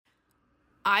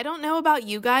I don't know about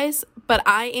you guys, but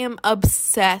I am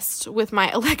obsessed with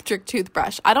my electric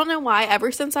toothbrush. I don't know why.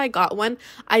 Ever since I got one,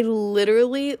 I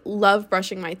literally love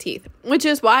brushing my teeth, which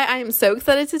is why I am so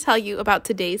excited to tell you about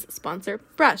today's sponsor,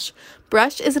 Brush.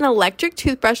 Brush is an electric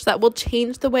toothbrush that will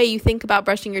change the way you think about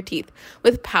brushing your teeth.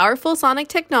 With powerful sonic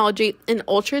technology and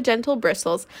ultra gentle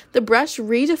bristles, the brush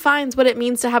redefines what it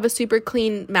means to have a super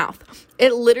clean mouth.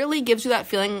 It literally gives you that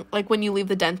feeling like when you leave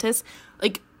the dentist,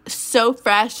 like so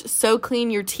fresh, so clean,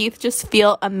 your teeth just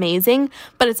feel amazing,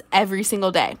 but it's every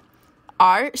single day.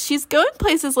 Our She's Going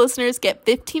Places listeners get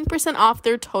 15% off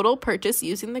their total purchase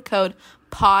using the code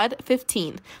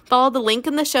POD15. Follow the link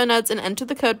in the show notes and enter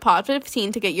the code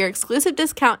POD15 to get your exclusive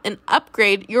discount and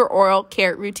upgrade your oral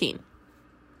care routine.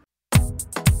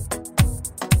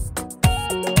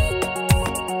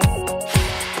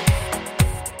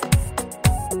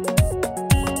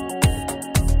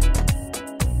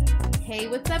 Hey,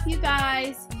 what's up, you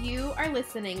guys? You are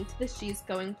listening to the She's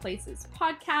Going Places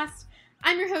podcast.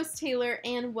 I'm your host, Taylor,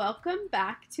 and welcome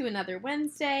back to another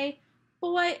Wednesday.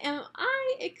 Boy, am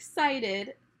I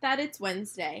excited that it's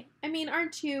Wednesday. I mean,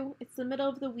 aren't you? It's the middle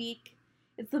of the week.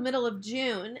 It's the middle of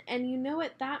June, and you know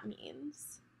what that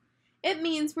means. It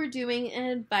means we're doing an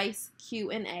advice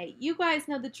Q&A. You guys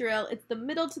know the drill. It's the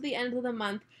middle to the end of the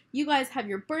month. You guys have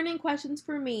your burning questions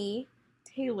for me,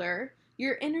 Taylor,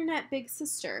 your internet big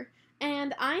sister.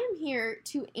 And I am here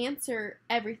to answer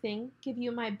everything, give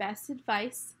you my best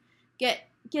advice, get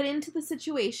into the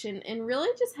situation, and really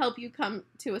just help you come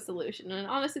to a solution. And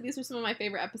honestly, these are some of my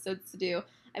favorite episodes to do.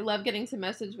 I love getting to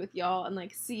message with y'all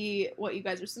and see what you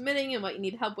guys are submitting and what you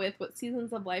need help with, what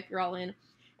seasons of life you're all in.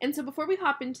 And so before we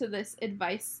hop into this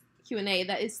advice Q&A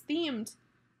that is themed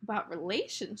about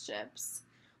relationships,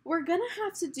 we're going to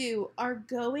have to do our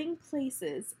going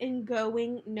places and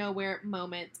going nowhere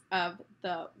moment of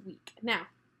the week. Now,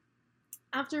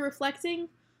 after reflecting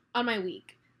on my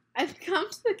week, I've come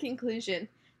to the conclusion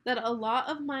that a lot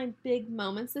of my big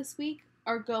moments this week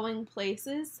are going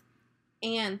places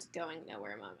and going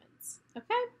nowhere moments.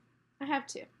 Okay? I have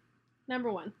two.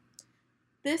 Number one,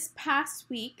 this past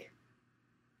week,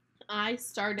 I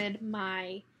started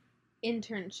my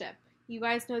internship. You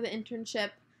guys know the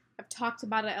internship. I've talked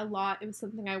about it a lot. It was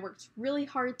something I worked really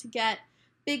hard to get,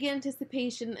 big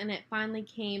anticipation, and it finally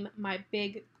came my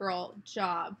big girl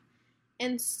job.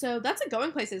 And so that's a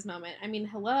going places moment. I mean,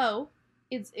 hello.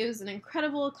 It was an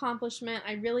incredible accomplishment.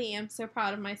 I really am so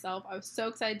proud of myself. I was so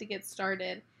excited to get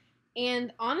started.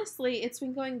 And honestly, it's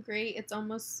been going great.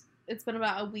 It's been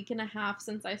about a week and a half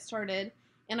since I started,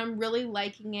 and I'm really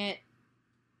liking it.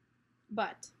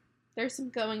 But there's some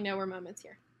going nowhere moments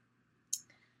here.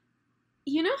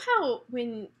 You know how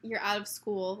when you're out of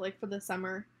school, for the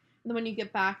summer, and then when you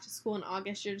get back to school in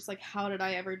August, you're just like, how did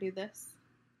I ever do this?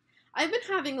 I've been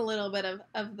having a little bit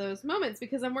of those moments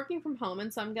because I'm working from home,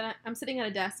 and so I'm sitting at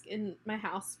a desk in my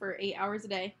house for 8 hours a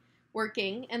day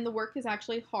working, and the work is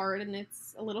actually hard and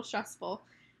it's a little stressful.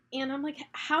 And I'm like,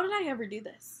 how did I ever do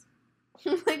this?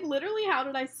 Literally, how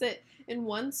did I sit in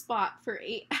one spot for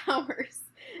 8 hours?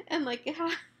 And I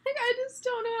just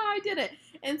don't know how I did it.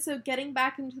 And so getting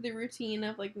back into the routine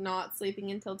of not sleeping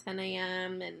until 10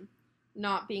 a.m. and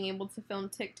not being able to film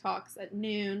TikToks at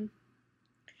noon,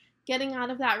 getting out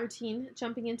of that routine,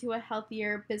 jumping into a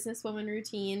healthier businesswoman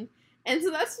routine. And so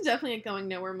that's definitely a going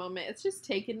nowhere moment. It's just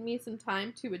taken me some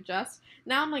time to adjust.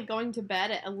 Now I'm going to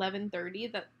bed at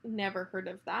 11:30. That never heard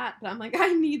of that. But I'm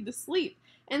I need the sleep.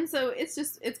 And so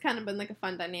it's kind of been a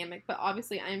fun dynamic. But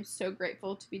obviously I am so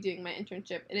grateful to be doing my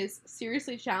internship. It is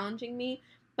seriously challenging me,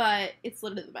 but it's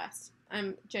literally the best.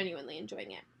 I'm genuinely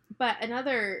enjoying it. But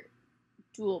another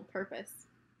dual purpose,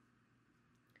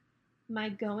 my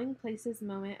going places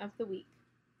moment of the week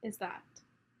is that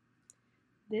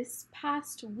this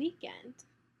past weekend,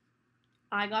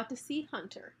 I got to see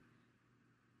Hunter.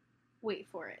 Wait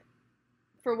for it.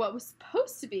 For what was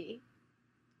supposed to be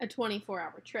a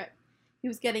 24-hour trip. He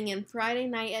was getting in Friday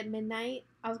night at midnight.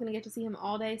 I was going to get to see him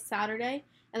all day Saturday.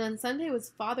 And then Sunday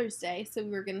was Father's Day, so we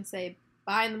were going to say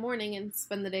bye in the morning and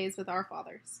spend the days with our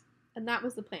fathers. And that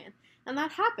was the plan. And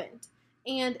that happened.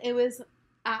 And it was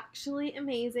actually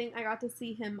amazing. I got to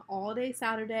see him all day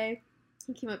Saturday.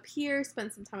 He came up here,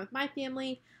 spent some time with my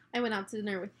family. I went out to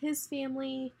dinner with his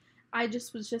family. I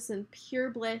was in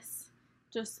pure bliss,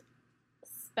 just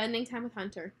spending time with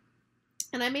Hunter.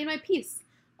 And I made my peace.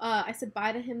 I said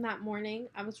bye to him that morning.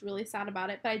 I was really sad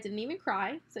about it, but I didn't even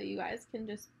cry, so you guys can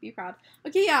just be proud.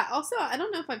 Okay, yeah, also, I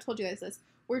don't know if I've told you guys this.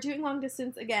 We're doing long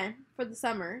distance again for the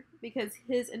summer because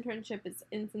his internship is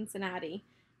in Cincinnati,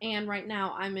 And right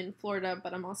now I'm in Florida,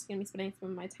 but I'm also going to be spending some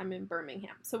of my time in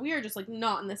Birmingham. So we are just like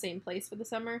not in the same place for the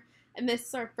summer. And this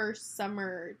is our first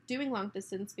summer doing long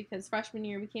distance because freshman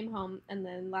year we came home and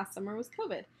then last summer was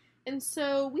COVID. And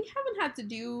so we haven't had to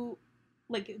do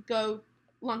like go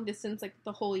long distance like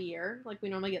the whole year like we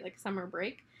normally get like summer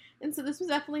break. And so this was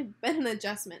definitely been an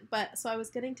adjustment. But so I was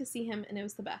getting to see him and it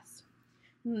was the best.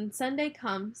 And then Sunday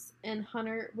comes and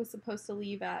Hunter was supposed to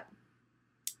leave at,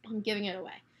 I'm giving it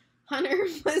away. Hunter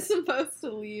was supposed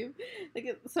to leave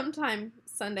like sometime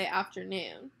Sunday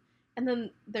afternoon. And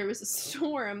then there was a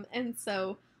storm, and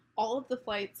so all of the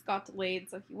flights got delayed,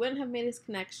 so he wouldn't have made his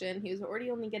connection. He was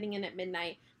already only getting in at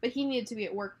midnight, but he needed to be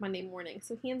at work Monday morning.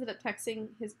 So he ended up texting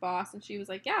his boss, and she was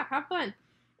like, yeah, have fun.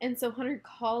 And so Hunter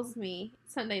calls me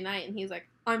Sunday night, and he's like,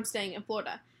 I'm staying in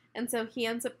Florida. And so he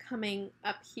ends up coming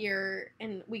up here,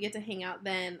 and we get to hang out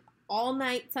then all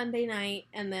night Sunday night,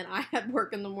 and then I had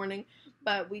work in the morning,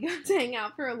 but we got to hang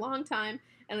out for a long time.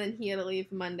 And then he had to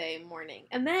leave Monday morning.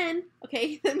 And then,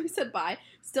 okay, then we said bye.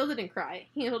 Still didn't cry.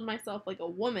 Handled myself like a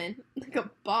woman, like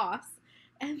a boss.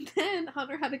 And then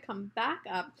Hunter had to come back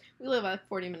up. We live about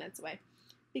 40 minutes away.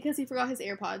 Because he forgot his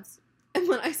AirPods. And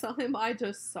when I saw him, I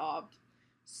just sobbed.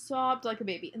 Sobbed like a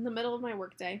baby in the middle of my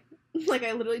workday. Like,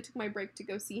 I literally took my break to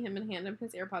go see him and hand him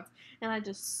his AirPods. And I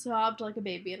just sobbed like a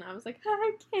baby. And I was like,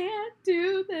 I can't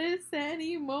do this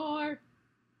anymore.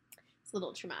 A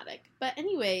little traumatic. But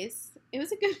anyways, it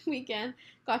was a good weekend.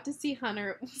 Got to see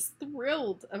Hunter. Was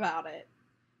thrilled about it.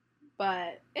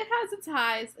 But it has its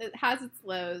highs, it has its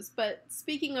lows. But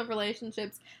speaking of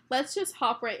relationships, let's just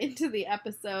hop right into the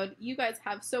episode. You guys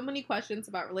have so many questions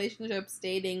about relationships,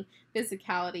 dating,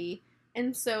 physicality.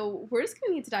 And so we're just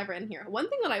going to need to dive right in here. One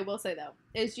thing that I will say, though,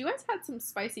 is you guys had some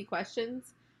spicy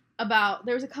questions about,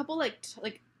 there was a couple, like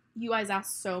you guys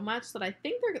asked so much that I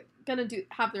think they're going to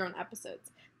have their own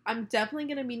episodes. I'm definitely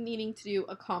going to be needing to do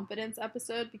a confidence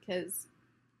episode because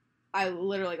I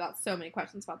literally got so many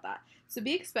questions about that. So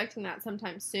be expecting that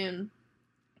sometime soon.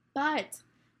 But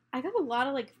I got a lot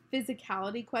of like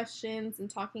physicality questions and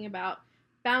talking about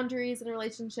boundaries in a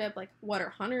relationship. Like, what are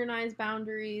Hunter and I's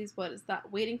boundaries? What is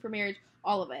that? Waiting for marriage?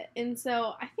 All of it. And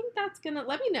so I think that's going to,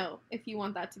 let me know if you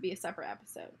want that to be a separate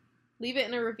episode. Leave it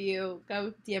in a review.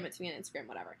 Go DM it to me on Instagram,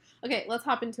 whatever. Okay, let's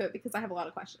hop into it because I have a lot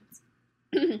of questions.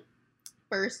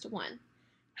 First one.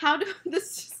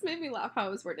 This just made me laugh how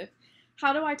it was worded.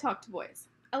 How do I talk to boys?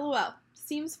 LOL.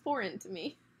 Seems foreign to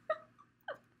me. I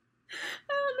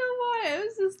don't know why. It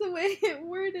was just the way it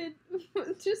worded.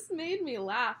 It just made me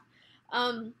laugh.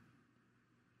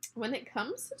 When it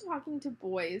comes to talking to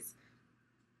boys,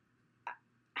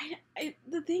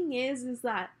 the thing is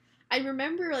that I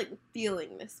remember like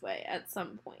feeling this way at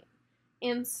some point.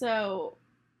 And so,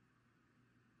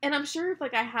 and I'm sure if,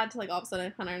 like, I had to, like, all of a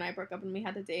sudden Hunter and I broke up and we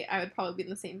had to date, I would probably be in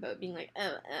the same boat being like,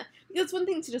 Because it's one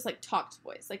thing to just, like, talk to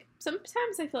boys. Like,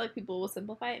 sometimes I feel like people will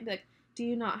simplify it and be like, do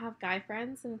you not have guy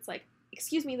friends? And it's like,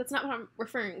 excuse me, that's not what I'm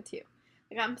referring to.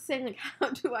 Like, I'm saying, like,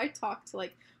 how do I talk to,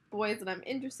 like, boys that I'm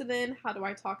interested in? How do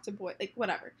I talk to boys? Like,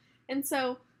 whatever. And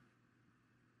so,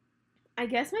 I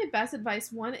guess my best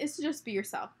advice, one, is to just be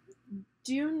yourself.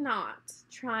 Do not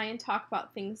try and talk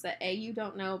about things that, A, you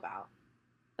don't know about.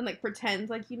 And, like, pretend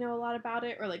like you know a lot about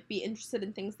it, or, like, be interested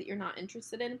in things that you're not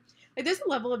interested in. Like, there's a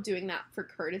level of doing that for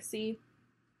courtesy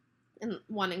and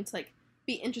wanting to, like,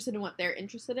 be interested in what they're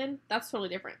interested in. That's totally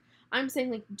different. I'm saying,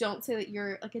 like, don't say that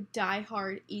you're, like, a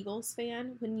diehard Eagles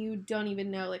fan when you don't even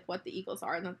know, like, what the Eagles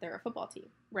are and that they're a football team,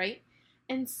 right?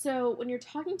 And so when you're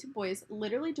talking to boys,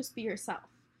 literally just be yourself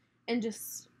and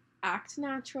just act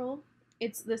natural.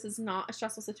 This is not a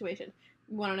stressful situation.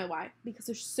 You want to know why? Because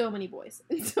there's so many boys.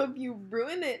 And so if you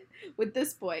ruin it with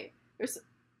this boy, there's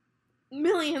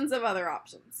millions of other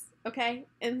options, okay?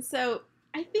 And so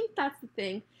I think that's the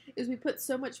thing, is we put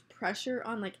so much pressure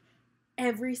on, like,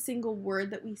 every single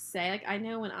word that we say. Like, I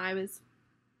know when I was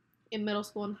in middle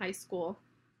school and high school,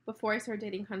 before I started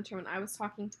dating Hunter, when I was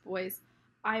talking to boys,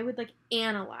 I would, like,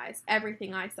 analyze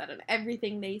everything I said and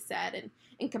everything they said and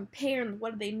compare and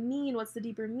what do they mean, what's the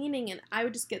deeper meaning, and I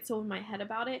would just get so in my head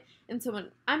about it. And so when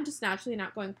I'm just naturally an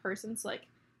outgoing person, so, like,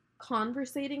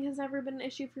 conversating has never been an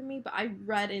issue for me, but I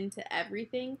read into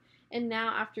everything. And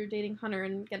now after dating Hunter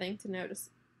and getting to know,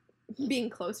 just being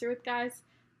closer with guys,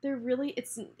 they're really,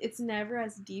 it's never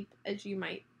as deep as you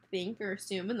might think or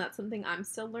assume, and that's something I'm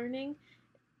still learning.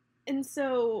 And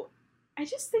so I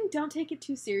just think don't take it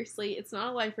too seriously. It's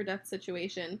not a life or death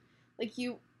situation. Like,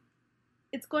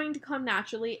 it's going to come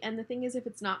naturally, and the thing is, if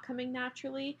it's not coming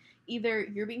naturally, either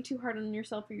you're being too hard on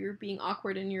yourself or you're being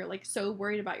awkward and you're, like, so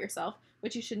worried about yourself,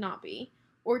 which you should not be,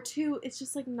 or two, it's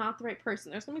just, like, not the right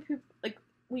person. There's gonna be people, like,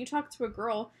 when you talk to a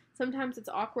girl, sometimes it's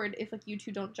awkward if, like, you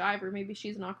two don't jive, or maybe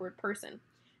she's an awkward person.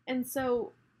 And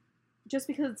so, just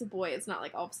because it's a boy, it's not,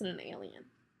 like, all of a sudden an alien.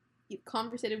 You've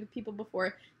conversated with people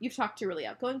before, you've talked to really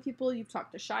outgoing people, you've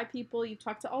talked to shy people, you've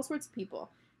talked to all sorts of people.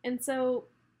 And so,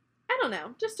 I don't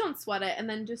know, just don't sweat it, and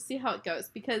then just see how it goes,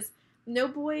 because no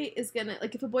boy is gonna,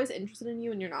 like, if a boy's interested in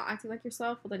you and you're not acting like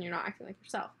yourself, well, then you're not acting like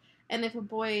yourself. And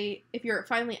if you're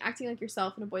finally acting like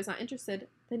yourself and a boy's not interested,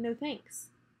 then no thanks.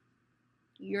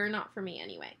 You're not for me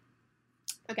anyway.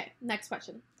 Okay, next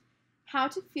question. How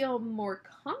to feel more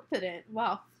confident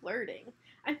while flirting.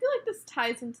 I feel like this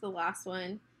ties into the last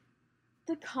one.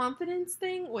 The confidence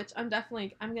thing, which I'm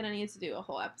gonna need to do a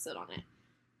whole episode on it.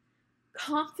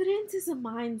 Confidence is a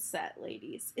mindset,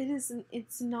 ladies.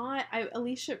 It's not,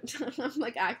 Alicia, I'm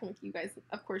like acting like you guys,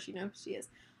 of course you know who she is.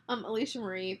 Alicia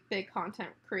Marie, big content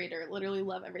creator, literally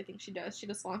love everything she does. She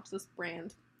just launched this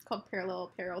brand called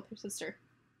Parallel Apparel with her sister.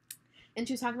 And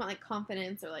she was talking about, like,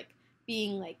 confidence, or, like,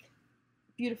 being, like,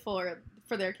 beautiful, or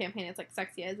for their campaign, it's, like,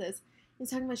 sexy as is. And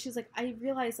talking about, she was like, I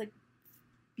realized, like,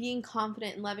 being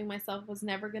confident and loving myself was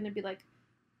never going to be, like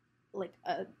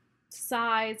a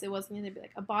size. It wasn't going to be,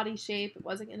 like, a body shape. It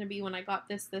wasn't going to be when I got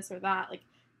this, or that. Like,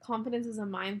 confidence is a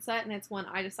mindset, and it's when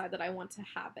I decide that I want to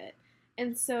have it.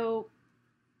 And so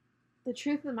the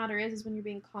truth of the matter is when you're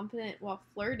being confident while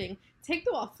flirting, take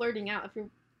the while flirting out. If you're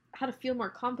how to feel more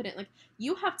confident, like,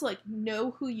 you have to, like,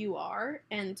 know who you are,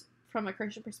 and from a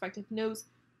Christian perspective, knows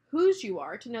whose you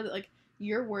are, to know that, like,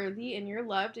 you're worthy and you're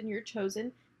loved and you're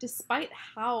chosen, despite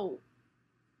how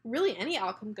really any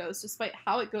outcome goes, despite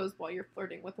how it goes while you're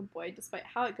flirting with a boy, despite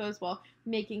how it goes while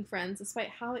making friends, despite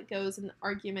how it goes in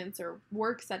arguments or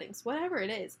work settings, whatever it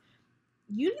is.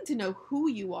 You need to know who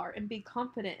you are and be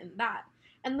confident in that.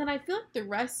 And then I feel like the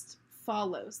rest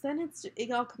follows. Then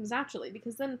it all comes naturally,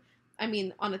 because then, I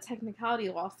mean, on a technicality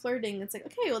while flirting, it's like,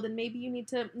 okay, well, then maybe you need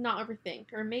to not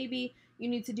overthink, or maybe you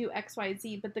need to do X, Y,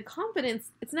 Z. But the confidence,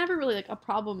 it's never really, like, a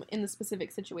problem in the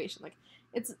specific situation. Like,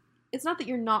 it's not that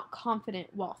you're not confident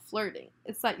while flirting.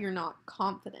 It's that you're not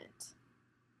confident.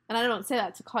 And I don't say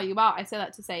that to call you out. I say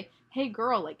that to say, hey,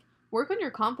 girl, like, work on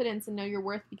your confidence and know your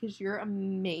worth, because you're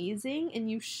amazing and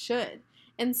you should.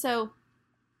 And so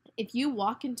if you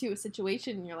walk into a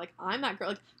situation and you're like, I'm that girl,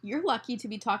 like, you're lucky to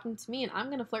be talking to me, and I'm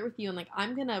going to flirt with you, and, like,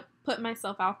 I'm going to put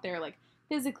myself out there, like,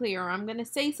 physically, or I'm going to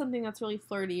say something that's really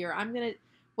flirty, or I'm going to,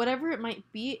 whatever it might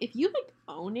be, if you, like,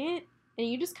 own it, and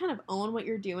you just kind of own what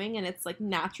you're doing, and it's, like,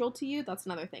 natural to you, that's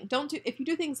another thing. If you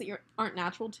do things that aren't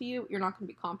natural to you, you're not going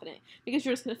to be confident, because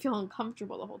you're just going to feel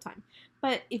uncomfortable the whole time.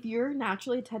 But if you're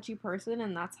naturally a touchy person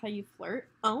and that's how you flirt,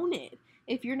 own it.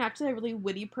 If you're naturally a really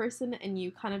witty person and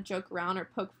you kind of joke around or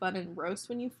poke fun and roast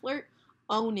when you flirt,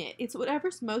 own it. It's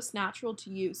whatever's most natural to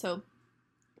you. So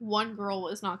one girl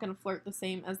is not going to flirt the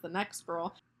same as the next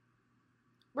girl.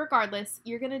 Regardless,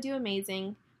 you're going to do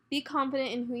amazing. Be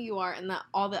confident in who you are, and that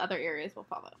all the other areas will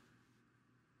follow.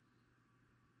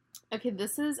 Okay,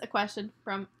 this is a question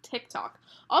from TikTok.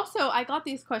 Also, I got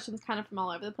these questions kind of from all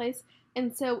over the place.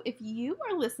 And so if you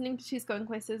are listening to She's Going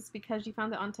Places because you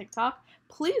found it on TikTok,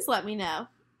 please let me know.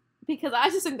 Because I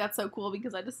just think that's so cool,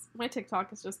 because my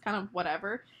TikTok is just kind of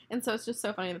whatever. And so it's just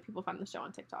so funny that people find the show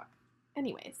on TikTok.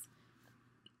 Anyways.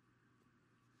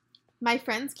 My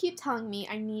friends keep telling me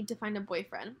I need to find a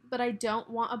boyfriend, but I don't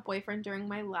want a boyfriend during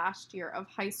my last year of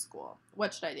high school.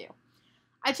 What should I do?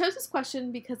 I chose this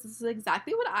question because this is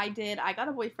exactly what I did. I got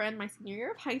a boyfriend my senior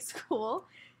year of high school,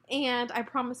 and I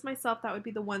promised myself that would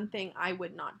be the one thing I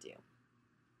would not do.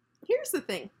 Here's the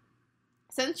thing.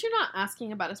 Since you're not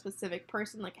asking about a specific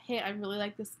person, like, hey, I really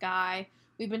like this guy,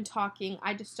 we've been talking,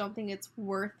 I just don't think it's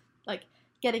worth, like,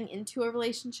 getting into a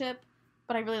relationship,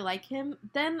 but I really like him,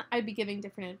 then I'd be giving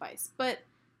different advice. But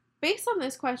based on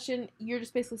this question, you're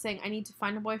just basically saying, I need to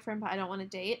find a boyfriend, but I don't want to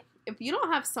date. If you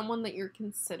don't have someone that you're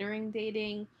considering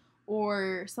dating,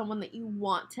 or someone that you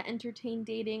want to entertain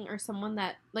dating, or someone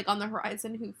that, like, on the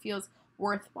horizon who feels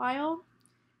worthwhile,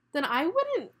 then I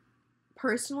wouldn't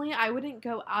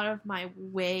go out of my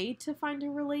way to find a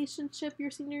relationship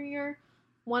your senior year.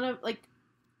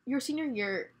 Your senior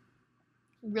year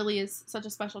really is such a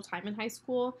special time in high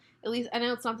school. At least, I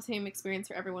know it's not the same experience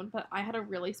for everyone, but I had a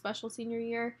really special senior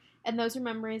year, and those are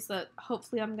memories that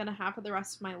hopefully I'm going to have for the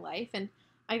rest of my life. And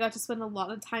I got to spend a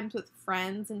lot of times with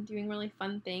friends and doing really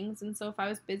fun things, and so if I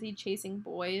was busy chasing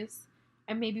boys,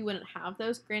 I maybe wouldn't have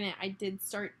those. Granted, I did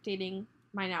start dating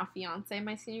my now fiance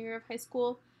my senior year of high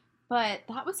school, but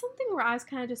that was something where I was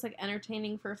kind of just, like,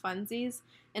 entertaining for funsies,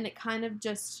 and it kind of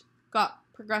just got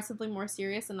progressively more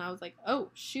serious, and I was like, oh,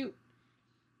 shoot.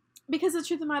 Because the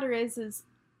truth of the matter is,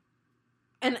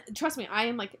 and trust me, I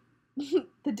am, like,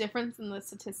 the difference in the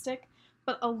statistic,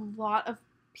 but a lot of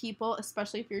people,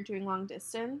 especially if you're doing long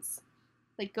distance,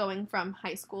 like going from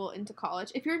high school into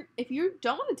college. If you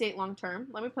don't want to date long term,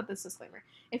 let me put this disclaimer.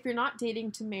 If you're not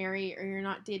dating to marry or you're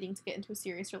not dating to get into a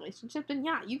serious relationship, then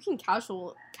yeah, you can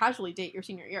casually date your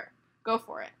senior year. Go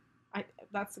for it.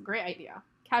 That's a great idea.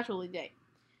 Casually date.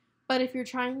 But if you're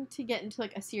trying to get into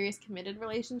like a serious committed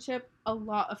relationship, a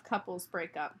lot of couples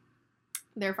break up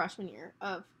their freshman year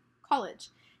of college.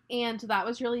 And that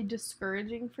was really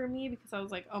discouraging for me because I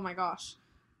was like, oh my gosh,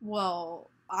 well,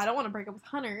 I don't want to break up with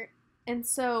Hunter. And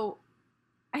so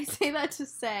I say that to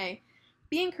say,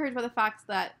 be encouraged by the fact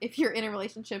that if you're in a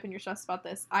relationship and you're stressed about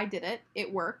this, I did it.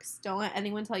 It works. Don't let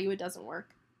anyone tell you it doesn't work.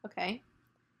 Okay?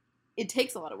 It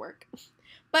takes a lot of work.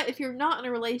 But if you're not in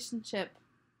a relationship,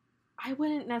 I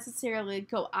wouldn't necessarily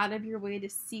go out of your way to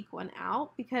seek one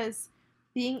out because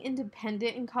being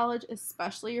independent in college,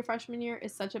 especially your freshman year,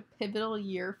 is such a pivotal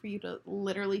year for you to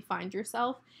literally find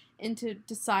yourself and to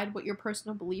decide what your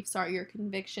personal beliefs are, your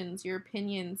convictions, your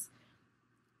opinions.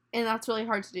 And that's really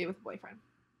hard to do with a boyfriend.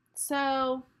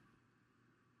 So,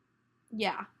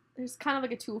 yeah, there's kind of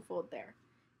like a twofold there.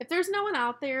 If there's no one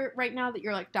out there right now that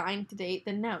you're like dying to date,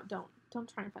 then no, don't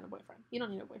try and find a boyfriend. You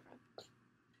don't need a boyfriend.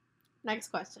 Next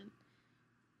question.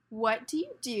 What do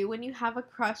you do when you have a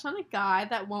crush on a guy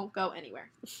that won't go anywhere?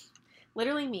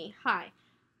 Literally me. Hi.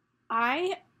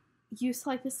 I used to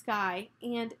like this guy,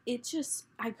 and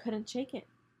I couldn't shake it.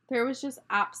 There was just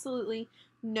absolutely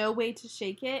no way to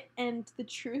shake it, and the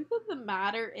truth of the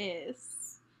matter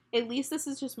is, at least this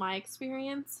is just my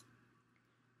experience,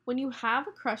 when you have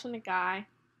a crush on a guy,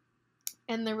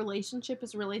 and the relationship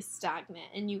is really stagnant,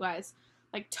 and you guys,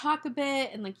 like, talk a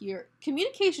bit, and, like, your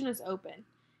communication is open,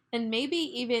 and maybe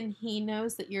even he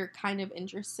knows that you're kind of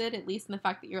interested, at least in the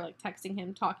fact that you're, like, texting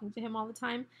him, talking to him all the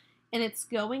time, and it's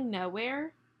going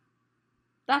nowhere,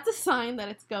 that's a sign that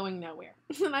it's going nowhere.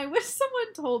 And I wish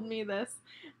someone told me this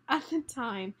at the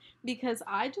time, because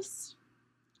I just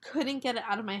couldn't get it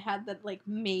out of my head that, like,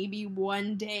 maybe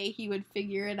one day he would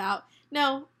figure it out.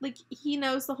 No, like, he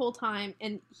knows the whole time,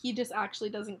 and he just actually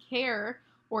doesn't care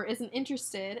or isn't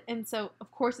interested, and so, of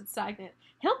course, it's stagnant.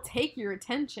 He'll take your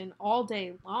attention all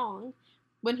day long.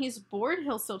 When he's bored,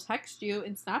 he'll still text you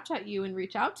and Snapchat you and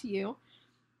reach out to you.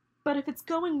 But if it's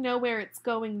going nowhere, it's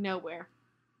going nowhere.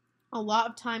 A lot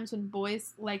of times when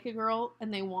boys like a girl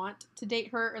and they want to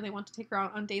date her or they want to take her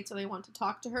out on dates or they want to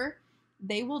talk to her,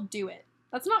 they will do it.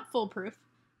 That's not foolproof,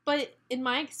 but in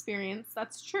my experience,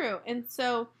 that's true. And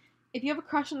so if you have a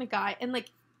crush on a guy and,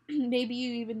 like, maybe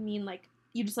you even mean, like,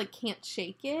 you just, like, can't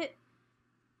shake it,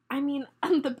 I mean,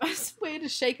 the best way to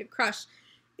shake a crush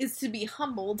is to be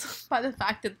humbled by the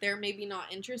fact that they're maybe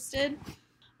not interested.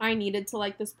 I needed to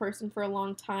like this person for a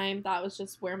long time. That was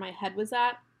just where my head was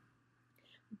at.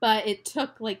 But it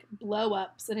took, like,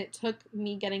 blow-ups, and it took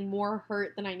me getting more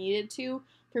hurt than I needed to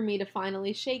for me to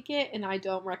finally shake it, and I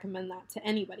don't recommend that to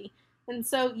anybody. And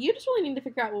so you just really need to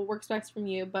figure out what works best from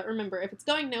you. But remember, if it's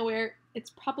going nowhere,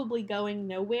 it's probably going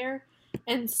nowhere.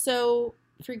 And so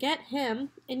forget him,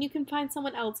 and you can find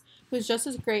someone else who's just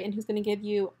as great and who's going to give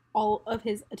you all of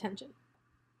his attention.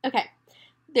 Okay,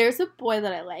 there's a boy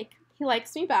that I like. He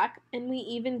likes me back, and we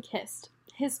even kissed.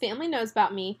 His family knows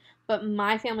about me, but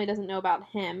my family doesn't know about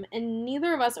him, and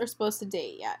neither of us are supposed to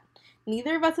date yet.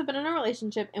 Neither of us have been in a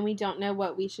relationship, and we don't know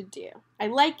what we should do. I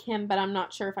like him, but I'm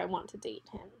not sure if I want to date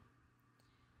him.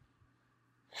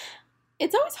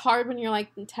 It's always hard when you're, like,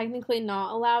 technically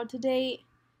not allowed to date.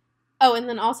 Oh, and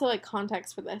then also, like,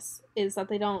 context for this is that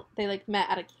they, like, met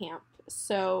at a camp,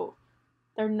 so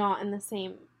they're not in the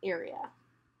same area.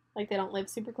 Like, they don't live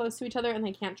super close to each other, and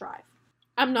they can't drive.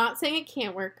 I'm not saying it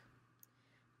can't work,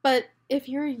 but if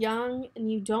you're young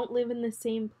and you don't live in the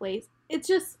same place, it's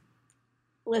just,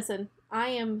 listen, I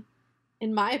am,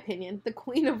 in my opinion, the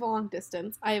queen of long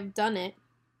distance. I have done it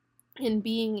in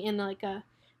being in, like, a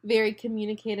very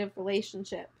communicative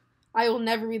relationship. I will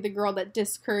never be the girl that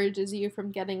discourages you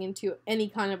from getting into any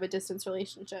kind of a distance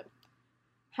relationship.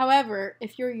 However,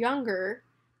 if you're younger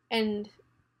and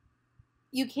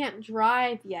you can't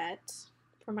drive yet,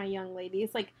 for my young ladies,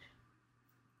 like,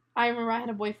 I remember I had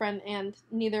a boyfriend and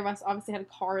neither of us obviously had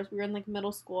cars. We were in, like,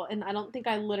 middle school, and I don't think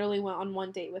I literally went on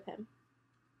one date with him.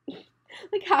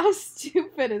 Like, how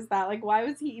stupid is that? Like, why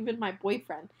was he even my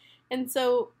boyfriend? And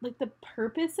so, like, the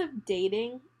purpose of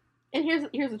dating, and here's the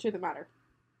truth of the matter.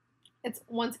 It's,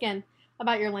 once again,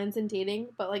 about your lens in dating,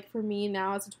 but, like, for me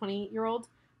now as a 20-year-old,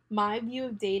 my view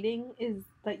of dating is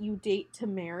that you date to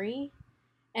marry,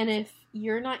 and if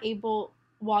you're not able,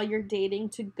 while you're dating,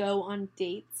 to go on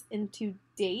dates and to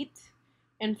date,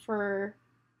 and for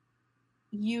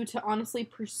you to honestly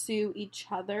pursue each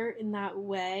other in that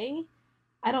way,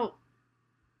 I don't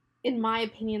in my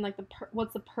opinion, like,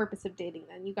 what's the purpose of dating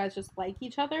then? You guys just like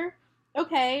each other?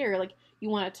 Okay. Or, like, you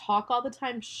want to talk all the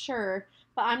time? Sure.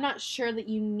 But I'm not sure that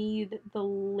you need the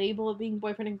label of being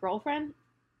boyfriend and girlfriend,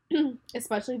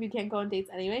 especially if you can't go on dates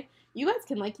anyway. You guys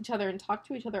can like each other and talk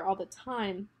to each other all the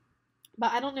time,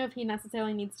 but I don't know if he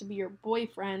necessarily needs to be your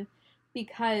boyfriend,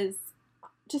 because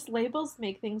just labels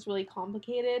make things really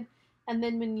complicated. And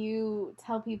then when you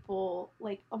tell people,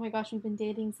 like, oh my gosh, we've been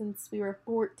dating since we were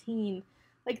 14,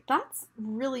 like, that's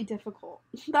really difficult.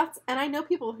 And I know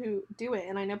people who do it,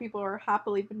 and I know people who are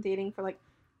happily been dating for like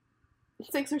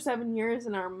 6 or 7 years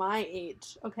and are my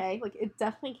age, okay? Like, it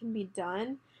definitely can be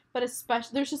done, but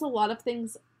especially, there's just a lot of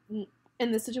things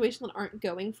in this situation that aren't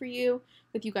going for you,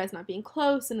 with you guys not being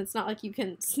close, and it's not like you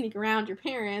can sneak around your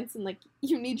parents, and like,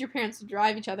 you need your parents to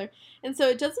drive each other, and so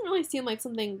it doesn't really seem like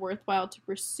something worthwhile to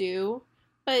pursue.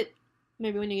 But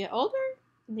maybe when you get older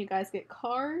and you guys get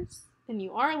cars and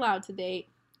you are allowed to date,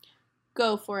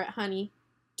 go for it, honey.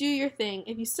 Do your thing.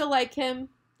 If you still like him,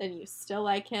 then you still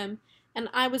like him, and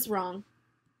I was wrong.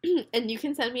 And you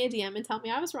can send me a DM and tell me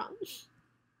I was wrong.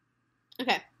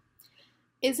 Okay.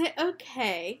 Is it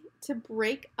okay to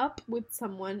break up with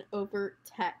someone over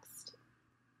text?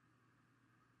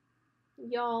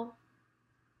 Y'all,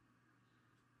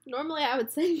 normally I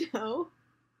would say no,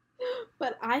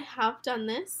 but I have done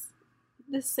this.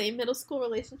 This same middle school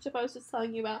relationship I was just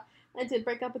telling you about, I did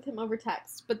break up with him over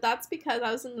text, but that's because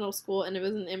I was in middle school and it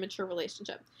was an immature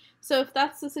relationship. So if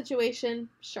that's the situation,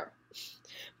 sure.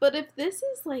 But if this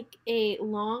is like a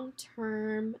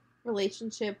long-term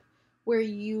relationship where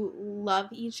you love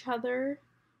each other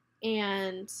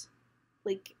and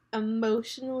like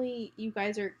emotionally you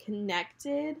guys are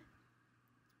connected,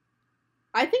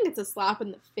 I think it's a slap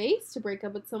in the face to break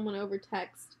up with someone over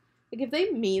text. Like, if they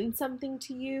mean something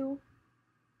to you,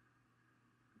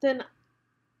 then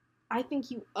I think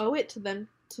you owe it to them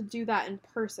to do that in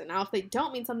person. Now, if they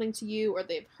don't mean something to you, or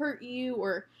they've hurt you,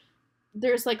 or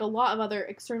there's like a lot of other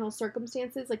external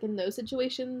circumstances, like in those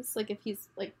situations, like if he's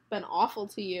like been awful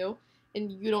to you and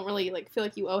you don't really like feel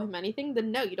like you owe him anything,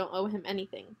 then no, you don't owe him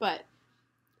anything. But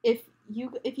if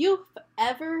you've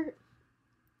ever,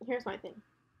 here's my thing.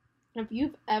 If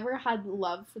you've ever had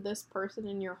love for this person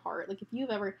in your heart, like if you've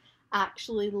ever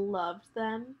actually loved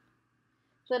them,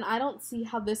 then I don't see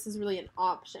how this is really an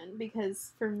option.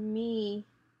 Because for me,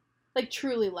 like,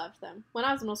 truly loved them. When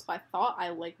I was in middle school, I thought I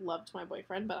like loved my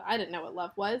boyfriend, but I didn't know what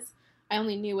love was. I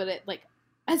only knew what it, like,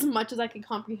 as much as I could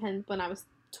comprehend when I was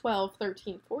 12,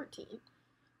 13, 14.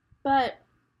 But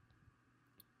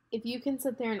if you can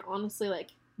sit there and honestly, like,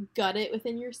 gut it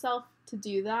within yourself to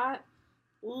do that,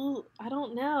 ooh, I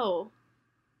don't know.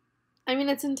 I mean,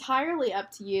 it's entirely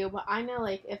up to you, but I know,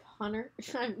 like, if Hunter,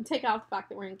 take out the fact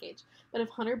that we're engaged, but if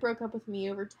Hunter broke up with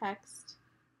me over text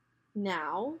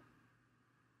now,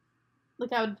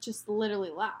 like, I would just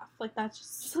literally laugh. Like, that's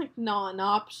just, like, not an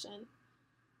option.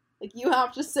 Like, you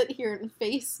have to sit here and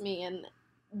face me, and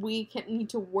we need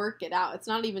to work it out. It's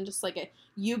not even just, like,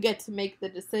 you get to make the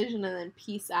decision and then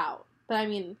peace out. But, I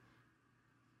mean,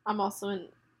 I'm also in,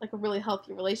 like, a really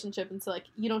healthy relationship, and so, like,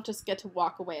 you don't just get to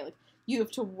walk away. Like, you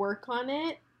have to work on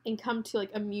it and come to,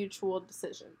 like, a mutual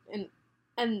decision.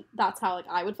 And that's how, like,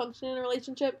 I would function in a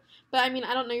relationship. But, I mean,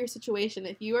 I don't know your situation.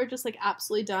 If you are just, like,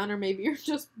 absolutely done, or maybe you're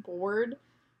just bored.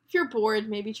 If you're bored,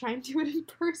 maybe try and do it in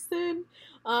person.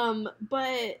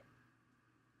 But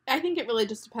I think it really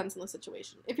just depends on the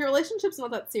situation. If your relationship's not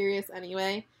that serious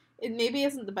anyway, it maybe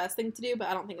isn't the best thing to do, but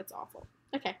I don't think it's awful.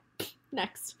 Okay,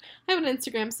 next. I have an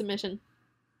Instagram submission.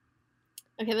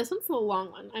 Okay, this one's a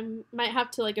long one. I might have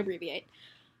to, like, abbreviate.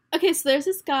 Okay, so there's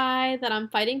this guy that I'm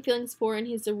fighting feelings for, and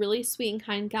he's a really sweet and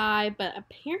kind guy, but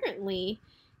apparently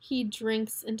he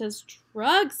drinks and does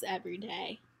drugs every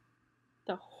day.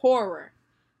 The horror.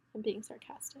 I'm being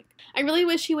sarcastic. I really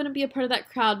wish he wouldn't be a part of that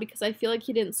crowd, because I feel like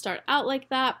he didn't start out like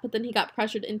that, but then he got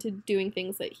pressured into doing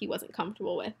things that he wasn't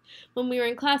comfortable with. When we were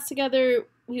in class together,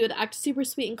 he would act super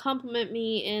sweet and compliment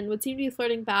me and would seem to be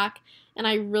flirting back, and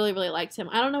I really, really liked him.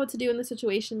 I don't know what to do in this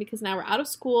situation, because now we're out of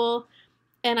school,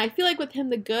 and I feel like with him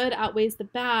the good outweighs the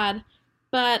bad,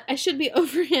 but I should be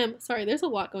over him. Sorry, there's a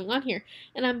lot going on here.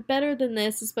 And I'm better than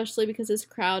this, especially because this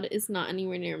crowd is not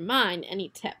anywhere near mine. Any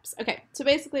tips? Okay, so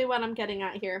basically what I'm getting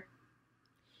at here,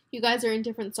 you guys are in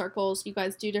different circles. You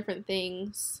guys do different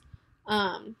things.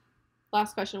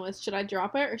 Last question was, should I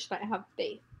drop it or should I have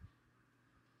faith?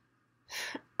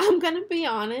 I'm going to be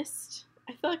honest.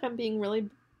 I feel like I'm being really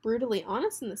brutally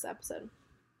honest in this episode.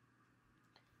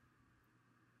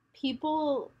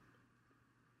 People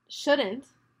shouldn't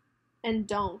and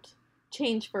don't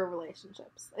change for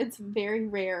relationships. It's very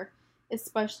rare,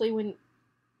 especially when,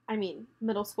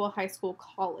 middle school, high school,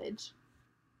 college.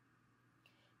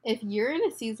 if you're in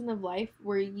a season of life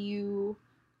where you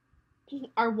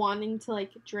are wanting to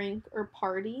like drink or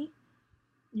party,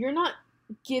 you're not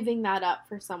giving that up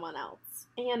for someone else.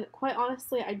 And quite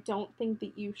honestly, I don't think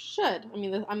that you should. I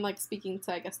mean, I'm like speaking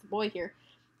to, I guess, the boy here.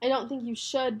 I don't think you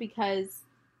should, because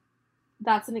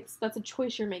that's a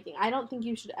choice you're making. I don't think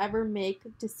you should ever make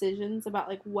decisions about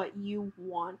like what you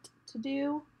want to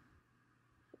do.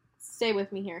 Stay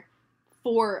with me here.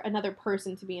 For another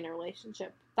person to be in a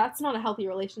relationship. That's not a healthy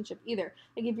relationship either.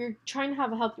 Like, if you're trying to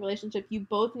have a healthy relationship, you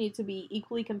both need to be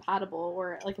equally compatible,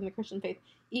 or like in the Christian faith,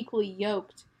 equally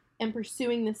yoked and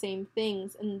pursuing the same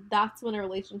things, and that's when a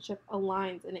relationship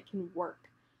aligns and it can work.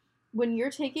 When you're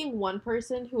taking one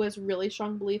person who has really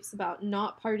strong beliefs about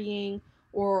not partying,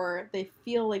 or they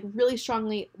feel like really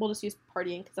strongly, we'll just use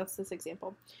partying because that's this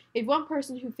example. If one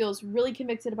person who feels really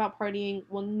convicted about partying,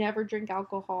 will never drink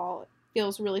alcohol,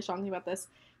 feels really strongly about this,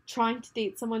 trying to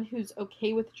date someone who's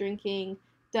okay with drinking,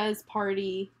 does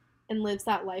party, and lives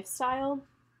that lifestyle,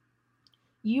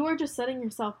 you are just setting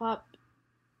yourself up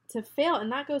to fail.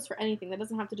 And that goes for anything. That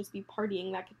doesn't have to just be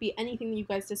partying. That could be anything that you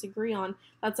guys disagree on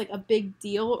that's like a big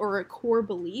deal or a core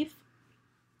belief.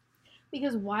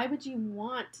 Because why would you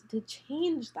want to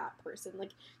change that person?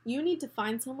 Like, you need to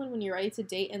find someone when you're ready to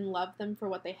date and love them for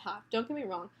what they have. Don't get me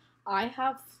wrong. I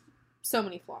have so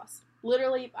many flaws.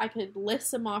 Literally, I could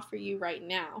list them off for you right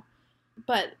now.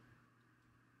 But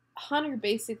Hunter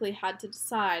basically had to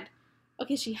decide,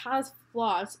 okay, she has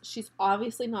flaws. She's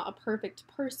obviously not a perfect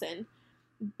person.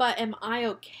 But am I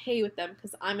okay with them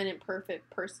because I'm an imperfect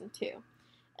person too?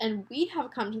 And we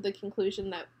have come to the conclusion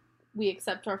that we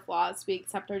accept our flaws, we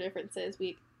accept our differences,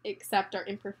 we accept our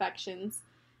imperfections,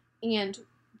 and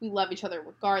we love each other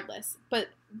regardless. But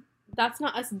that's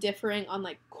not us differing on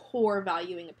like core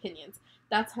valuing opinions.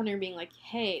 That's Hunter being like,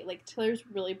 hey, like Taylor's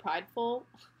really prideful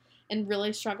and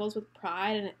really struggles with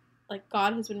pride, and like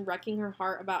God has been wrecking her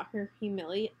heart about her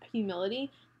humility.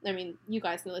 I mean, you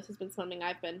guys know this has been something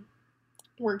I've been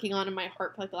working on in my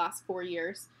heart for like the last 4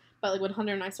 years. But like when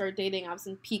Hunter and I started dating, I was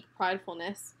in peak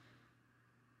pridefulness.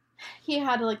 He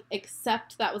had to like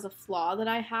accept that was a flaw that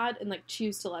I had and like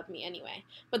choose to love me anyway.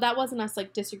 But that wasn't us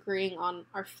like disagreeing on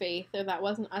our faith, or that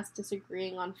wasn't us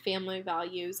disagreeing on family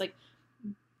values. Like,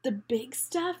 the big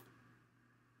stuff,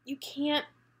 you can't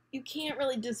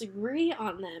really disagree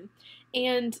on them.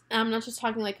 And I'm not just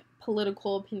talking like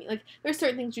political opinion. Like, there's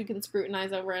certain things you can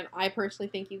scrutinize over, and I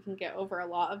personally think you can get over a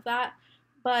lot of that.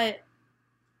 But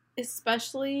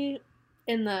especially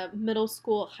in the middle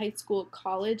school, high school,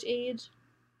 college age,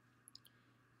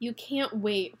 you can't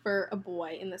wait for a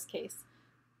boy, in this case,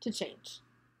 to change.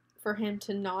 For him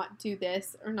to not do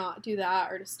this or not do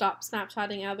that, or to stop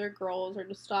Snapchatting other girls, or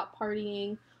to stop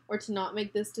partying, or to not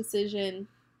make this decision.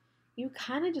 You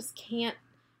kind of just can't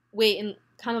wait. And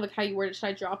kind of like how you worded, should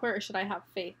I drop her or should I have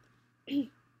faith?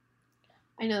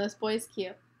 I know this boy is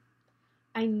cute.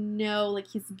 I know, like,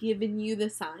 he's given you the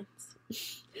signs.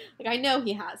 Like, I know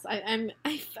he has.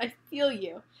 I feel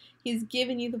you. He's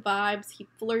giving you the vibes. He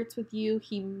flirts with you.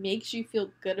 He makes you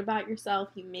feel good about yourself.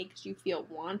 He makes you feel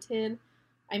wanted.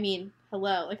 I mean,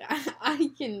 hello. Like,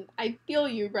 I feel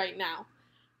you right now.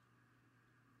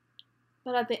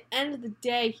 But at the end of the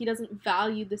day, he doesn't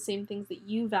value the same things that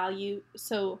you value.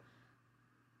 So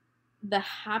the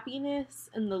happiness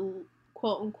and the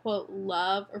quote-unquote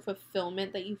love or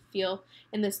fulfillment that you feel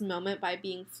in this moment by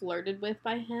being flirted with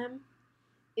by him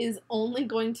is only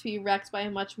going to be wrecked by a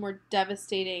much more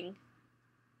devastating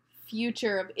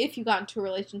future of if you got into a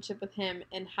relationship with him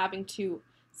and having to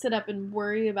sit up and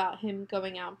worry about him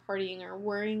going out partying, or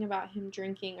worrying about him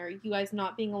drinking, or you guys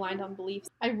not being aligned on beliefs.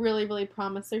 I really, really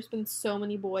promise there's been so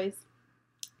many boys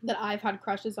that I've had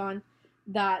crushes on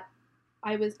that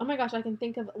oh my gosh, I can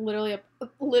think of literally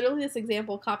this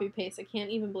example, copy paste. I can't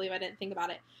even believe I didn't think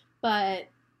about it. But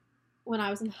when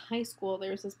I was in high school, there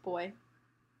was this boy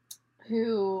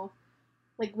who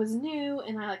like was new,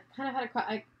 and I like kind of had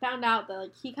I found out that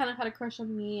like he kind of had a crush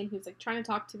on me, and he was like trying to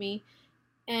talk to me,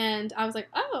 and I was like,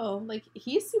 oh, like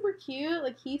he's super cute,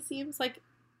 like he seems like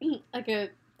like a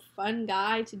fun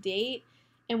guy to date.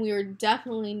 And we were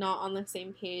definitely not on the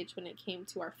same page when it came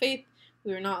to our faith.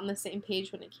 We were not on the same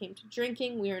page when it came to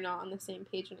drinking. We were not on the same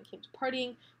page when it came to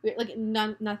partying.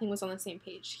 Nothing was on the same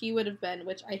page. He would have been,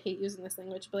 which I hate using this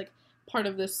language, but like part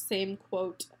of this same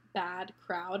quote bad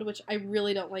crowd, which I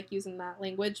really don't like using that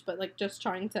language, but like just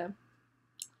trying to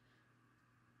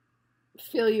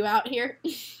fill you out here.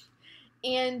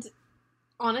 And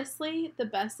honestly, the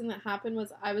best thing that happened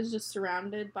was I was just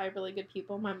surrounded by really good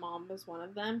people. My mom was one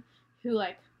of them, who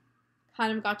like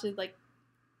kind of got to like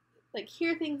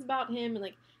hear things about him and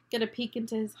like get a peek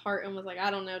into his heart and was like,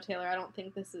 I don't know, Taylor, I don't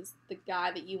think this is the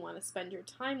guy that you want to spend your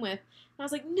time with. And I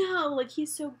was like, no, like,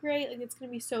 he's so great. Like, it's going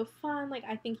to be so fun. Like,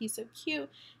 I think he's so cute.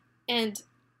 And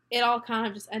it all kind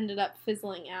of just ended up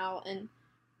fizzling out. And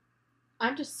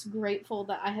I'm just grateful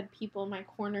that I had people in my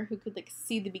corner who could, like,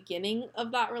 see the beginning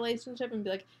of that relationship and be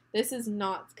like, this is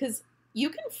not, because you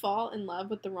can fall in love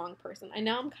with the wrong person. I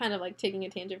know I'm kind of, like, taking a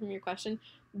tangent from your question,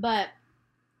 but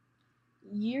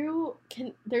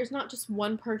there's not just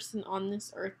one person on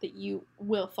this earth that you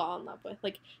will fall in love with.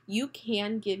 Like, you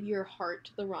can give your heart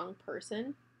to the wrong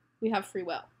person. We have free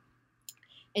will.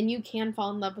 And you can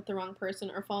fall in love with the wrong person,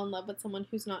 or fall in love with someone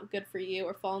who's not good for you,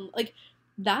 or like,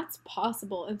 that's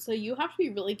possible. And so you have to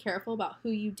be really careful about who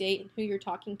you date and who you're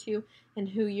talking to and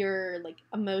who you're, like,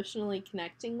 emotionally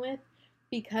connecting with,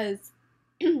 because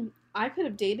I could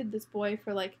have dated this boy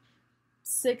for, like,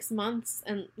 6 months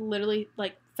and literally,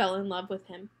 like, fell in love with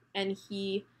him, and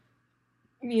me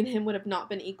and him would have not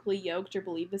been equally yoked or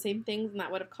believed the same things, and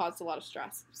that would have caused a lot of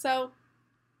stress. So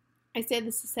I say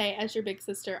this to say, as your big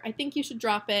sister, I think you should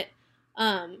drop it.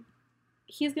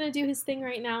 He's gonna do his thing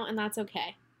right now, and that's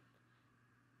okay.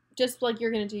 Just like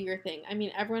you're gonna do your thing. I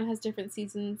mean, everyone has different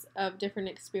seasons of different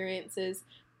experiences.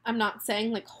 I'm not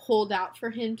saying, like, hold out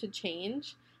for him to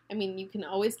change. I mean, you can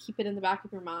always keep it in the back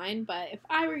of your mind, but if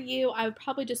I were you, I would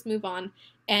probably just move on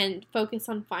and focus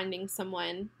on finding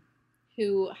someone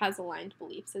who has aligned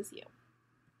beliefs as you.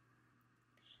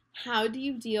 How do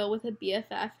you deal with a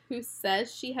BFF who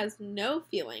says she has no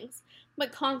feelings,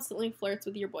 but constantly flirts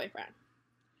with your boyfriend?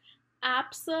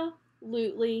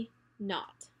 Absolutely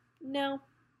not. No.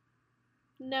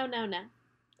 No, no, no.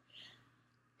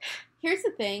 Here's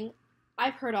the thing.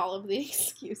 I've heard all of the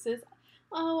excuses.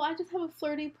 Oh, I just have a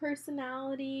flirty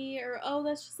personality, or, oh,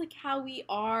 that's just, like, how we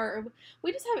are, or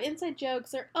we just have inside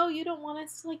jokes, or, oh, you don't want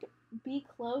us to, like, be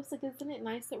close, like, isn't it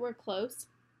nice that we're close?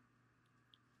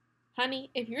 Honey,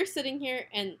 if you're sitting here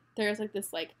and there's, like,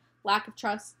 this, like, lack of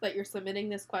trust that you're submitting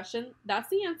this question, that's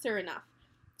the answer enough.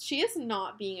 She is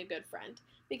not being a good friend,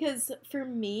 because for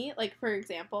me, like, for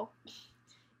example,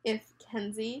 if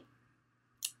Kenzie,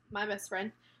 my best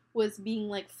friend, was being,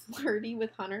 like, flirty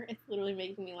with Hunter, it's literally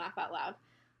making me laugh out loud,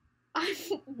 I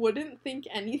wouldn't think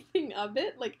anything of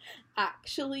it, like,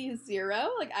 actually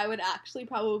zero. Like, I would actually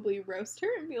probably roast her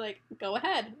and be like, go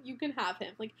ahead, you can have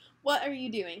him. Like, what are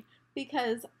you doing?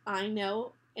 Because I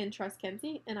know and trust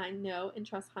Kenzie, and I know and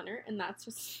trust Hunter, and that's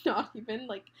just not even,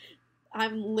 like,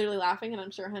 I'm literally laughing, and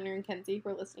I'm sure Hunter and Kenzie,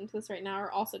 who are listening to this right now,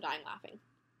 are also dying laughing.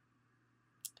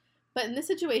 But in this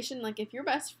situation, like, if your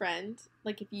best friend,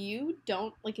 like, if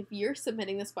you're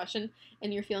submitting this question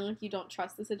and you're feeling like you don't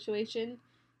trust the situation,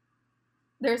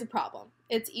 there's a problem.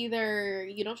 It's either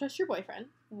you don't trust your boyfriend,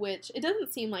 which it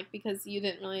doesn't seem like, because you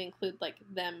didn't really include, like,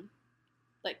 them,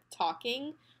 like,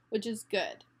 talking, which is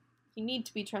good. You need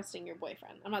to be trusting your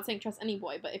boyfriend. I'm not saying trust any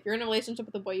boy, but if you're in a relationship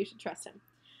with a boy, you should trust him.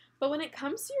 But when it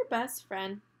comes to your best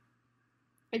friend,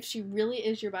 if she really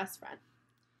is your best friend,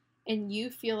 and you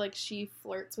feel like she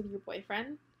flirts with your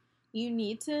boyfriend, you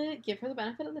need to give her the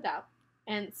benefit of the doubt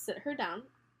and sit her down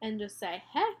and just say,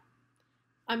 hey,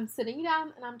 I'm sitting you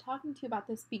down and I'm talking to you about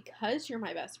this because you're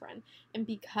my best friend and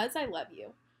because I love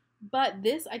you. But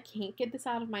I can't get this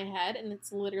out of my head, and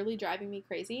it's literally driving me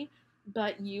crazy.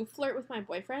 But you flirt with my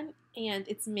boyfriend and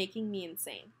it's making me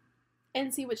insane.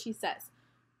 And see what she says.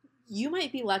 You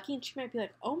might be lucky and she might be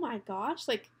like, oh my gosh,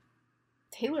 like,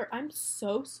 Taylor, I'm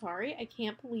so sorry. I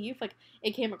can't believe, like,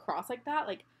 it came across like that.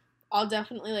 Like, I'll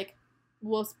definitely, like,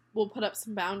 we'll put up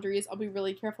some boundaries. I'll be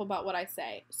really careful about what I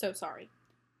say. So sorry.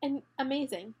 And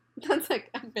amazing. That's, like,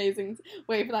 amazing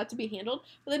way for that to be handled.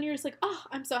 But then you're just like, oh,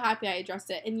 I'm so happy I addressed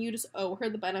it. And you just owe her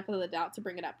the benefit of the doubt to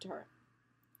bring it up to her.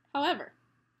 However,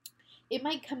 it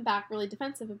might come back really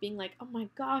defensive of being like, oh my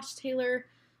gosh, Taylor,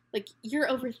 like, you're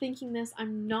overthinking this.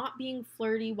 I'm not being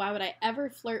flirty. Why would I ever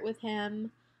flirt with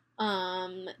him?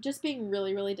 Just being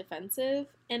really, really defensive.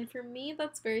 And for me,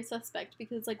 that's very suspect,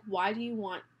 because, like, why do you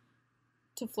want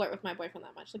to flirt with my boyfriend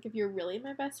that much? Like, if you're really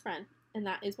my best friend, and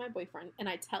that is my boyfriend, and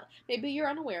maybe you're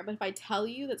unaware, but if I tell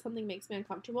you that something makes me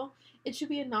uncomfortable, it should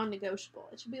be a non-negotiable.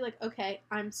 It should be like, okay,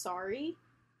 I'm sorry.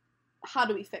 How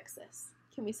do we fix this?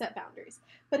 Can we set boundaries?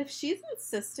 But if she's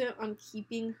insistent on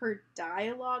keeping her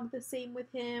dialogue the same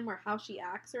with him, or how she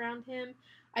acts around him,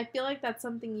 I feel like that's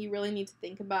something you really need to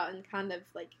think about and kind of,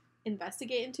 like,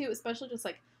 investigate into, especially just,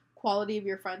 like, quality of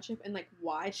your friendship and, like,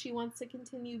 why she wants to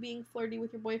continue being flirty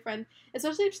with your boyfriend,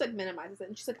 especially if she, like, minimizes it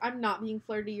and she's like, I'm not being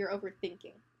flirty, you're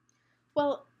overthinking.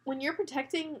 Well, when you're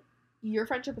protecting your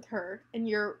friendship with her and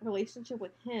your relationship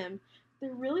with him,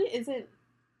 there really isn't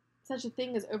such a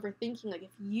thing as overthinking. Like, if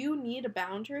you need a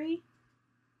boundary,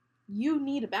 you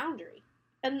need a boundary.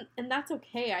 and that's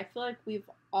okay. I feel like we've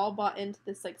all bought into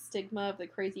this like stigma of the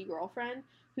crazy girlfriend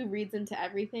who reads into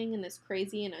everything and is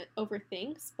crazy and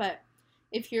overthinks. But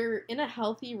if you're in a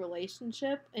healthy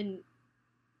relationship and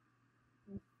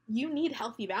you need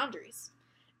healthy boundaries,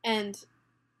 and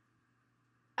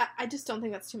I just don't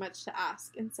think that's too much to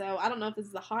ask. And so I don't know if this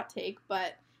is a hot take,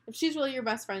 but if she's really your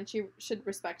best friend, she should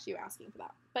respect you asking for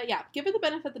that. But yeah, give her the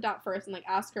benefit of the doubt first and like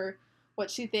ask her what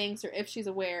she thinks or if she's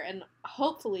aware, and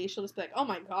hopefully she'll just be like, oh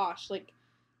my gosh, like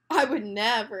I would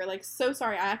never, like, so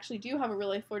sorry, I actually do have a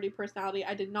really flirty personality,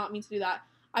 I did not mean to do that,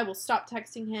 I will stop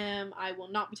texting him, I will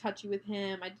not be touchy with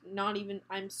him,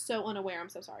 I'm so unaware, I'm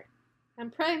so sorry.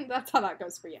 I'm praying that's how that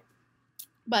goes for you.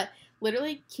 But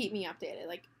literally keep me updated,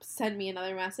 like send me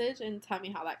another message and tell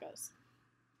me how that goes.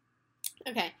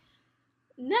 Okay,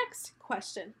 next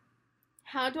question.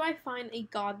 How do I find a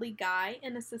godly guy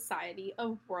in a society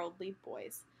of worldly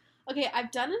boys? Okay, I've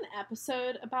done an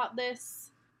episode about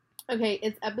this. Okay,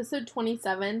 it's episode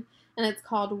 27, and it's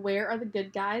called Where Are the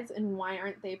Good Guys and Why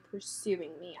Aren't They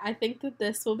Pursuing Me? I think that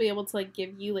this will be able to like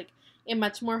give you like a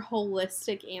much more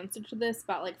holistic answer to this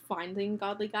about like finding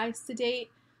godly guys to date,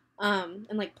 and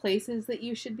like places that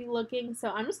you should be looking.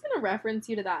 So I'm just gonna reference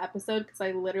you to that episode because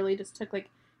I literally just took like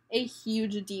a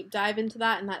huge deep dive into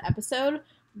that in that episode.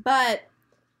 But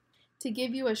to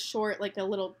give you a short, like a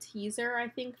little teaser, I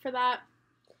think, for that,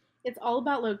 it's all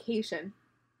about location.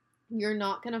 You're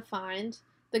not going to find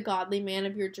the godly man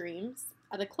of your dreams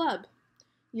at a club.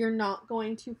 You're not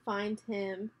going to find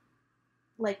him,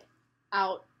 like,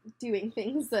 out doing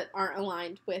things that aren't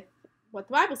aligned with what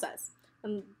the Bible says.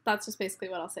 And that's just basically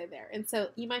what I'll say there. And so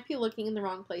you might be looking in the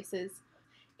wrong places.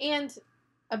 And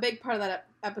a big part of that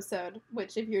episode,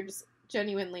 which if you're just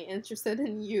genuinely interested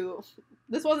in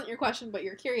this wasn't your question, but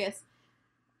you're curious,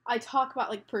 I talk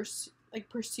about like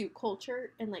pursuit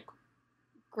culture and like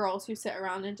girls who sit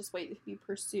around and just wait to be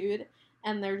pursued,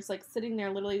 and they're just like sitting there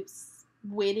literally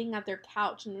waiting at their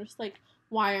couch, and they're just like,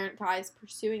 why aren't guys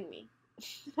pursuing me?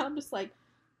 And I'm just like,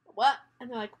 what? And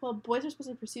they're like, well, boys are supposed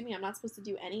to pursue me, I'm not supposed to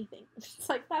do anything. It's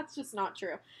like, that's just not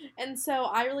true. And so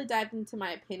I really dived into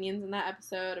my opinions in that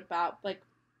episode about like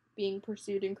being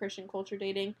pursued in Christian culture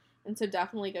dating, and so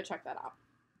definitely go check that out.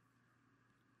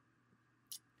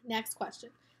 Next question.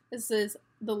 This is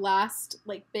the last,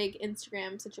 like, big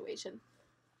Instagram situation.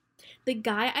 The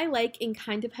guy I like and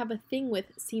kind of have a thing with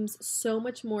seems so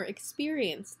much more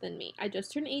experienced than me. I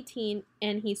just turned 18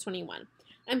 and he's 21.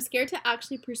 I'm scared to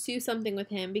actually pursue something with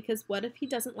him because what if he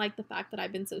doesn't like the fact that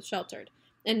I've been so sheltered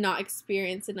and not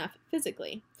experienced enough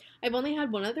physically? I've only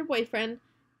had one other boyfriend,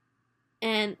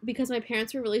 and because my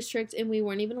parents were really strict and we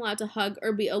weren't even allowed to hug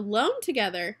or be alone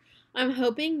together, I'm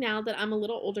hoping now that I'm a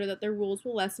little older that their rules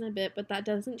will lessen a bit, but that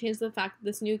doesn't change the fact that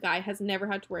this new guy has never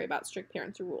had to worry about strict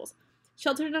parents or rules.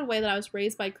 Sheltered in a way that I was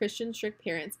raised by Christian strict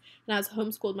parents, and I was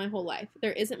homeschooled my whole life.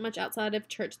 There isn't much outside of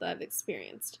church that I've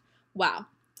experienced. Wow.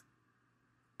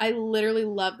 I literally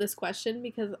love this question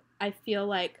because I feel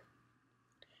like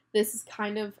this is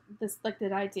kind of this like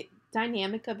the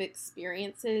dynamic of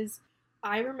experiences.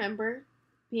 I remember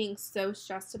being so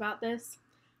stressed about this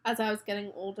as I was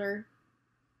getting older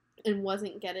and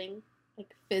wasn't getting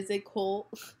like physical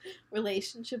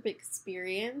relationship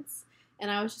experience, and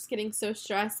I was just getting so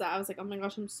stressed that I was like, oh my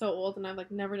gosh, I'm so old and I've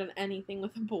like never done anything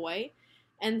with a boy.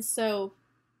 And so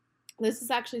this is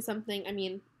actually something, I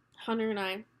mean, Hunter and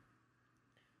I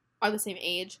are the same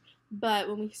age, but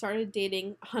when we started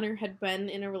dating, Hunter had been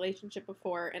in a relationship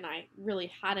before and I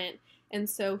really hadn't, and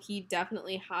so he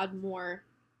definitely had more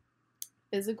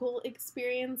physical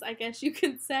experience, I guess you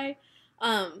could say.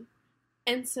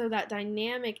 And so that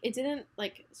dynamic, it didn't,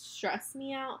 like, stress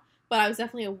me out, but I was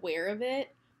definitely aware of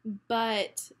it.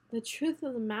 But the truth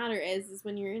of the matter is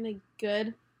when you're in a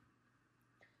good,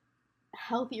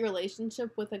 healthy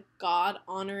relationship with a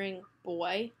God-honoring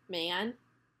boy, man,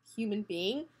 human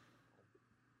being,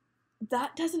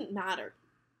 that doesn't matter.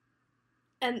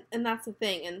 And that's the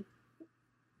thing. And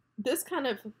this kind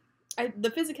of, the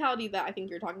physicality that I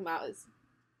think you're talking about is,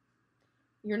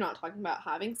 you're not talking about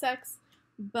having sex,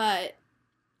 but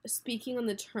speaking on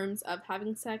the terms of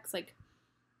having sex, like,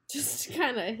 just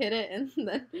kind of hit it, and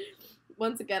then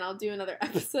once again, I'll do another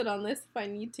episode on this if I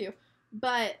need to.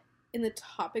 But in the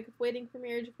topic of waiting for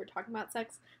marriage, if we're talking about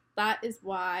sex, that is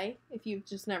why, if you've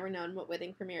just never known what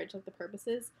waiting for marriage, like the purpose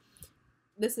is,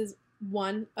 this is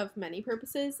one of many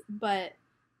purposes, but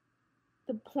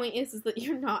the point is that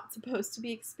you're not supposed to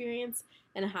be experienced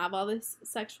and have all this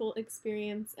sexual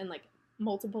experience and like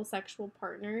multiple sexual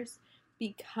partners,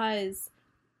 because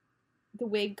the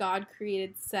way God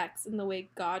created sex and the way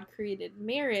God created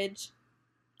marriage,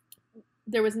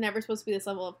 there was never supposed to be this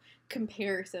level of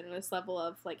comparison or this level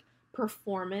of like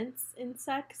performance in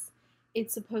sex.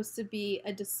 It's supposed to be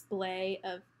a display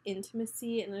of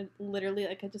intimacy and literally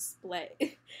like a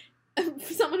display.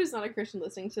 For someone who's not a Christian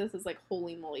listening to this is like,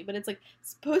 holy moly, but it's like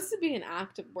supposed to be an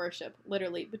act of worship,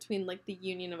 literally, between like the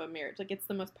union of a marriage. Like, it's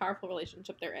the most powerful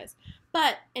relationship there is.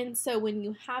 And so when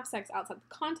you have sex outside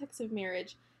the context of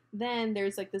marriage, then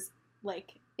there's like this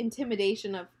like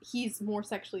intimidation of he's more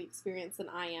sexually experienced than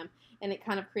I am, and it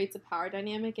kind of creates a power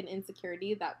dynamic and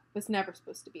insecurity that was never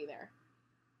supposed to be there.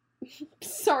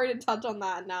 Sorry to touch on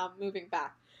that, and now I'm moving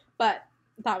back, but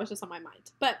that was just on my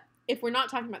mind. But if we're not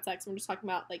talking about sex, we're just talking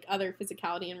about like other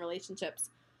physicality in relationships,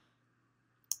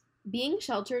 being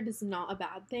sheltered is not a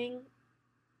bad thing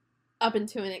up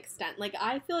until an extent. Like,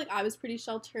 I feel like I was pretty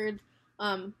sheltered.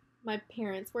 My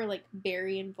parents were like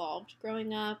very involved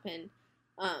growing up, and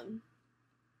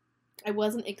I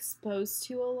wasn't exposed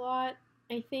to a lot,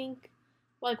 I think.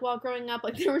 Like, while growing up,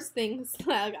 like, there was things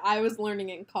that I was learning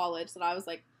in college that I was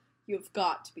like, you've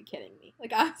got to be kidding me.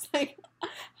 Like, I was like,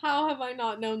 how have I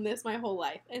not known this my whole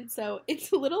life? And so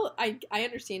it's a little, I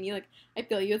understand you, like, I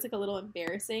feel you, it's like a little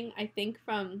embarrassing, I think,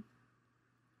 from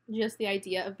just the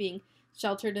idea of being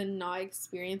sheltered and not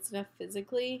experienced enough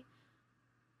physically.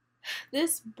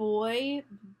 This boy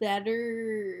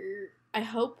better, I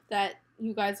hope that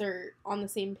you guys are on the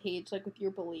same page, like, with your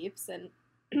beliefs, and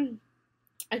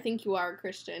I think you are a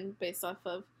Christian based off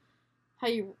of how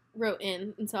you wrote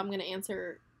in, and so I'm going to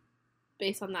answer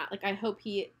based on that. Like, I hope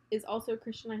he is also a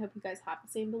Christian. I hope you guys have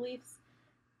the same beliefs.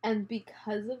 And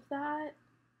because of that,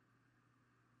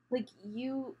 like,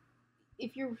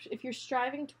 if you're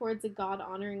striving towards a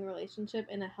God-honoring relationship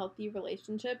and a healthy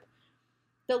relationship,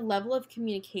 the level of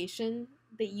communication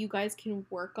that you guys can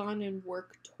work on and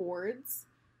work towards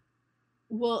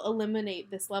will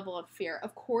eliminate this level of fear.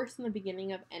 Of course, in the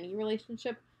beginning of any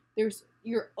relationship,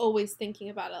 you're always thinking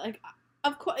about it. Like,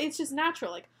 of course, it's just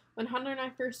natural. Like, when Hunter and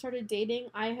I first started dating,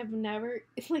 I have never,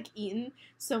 like, eaten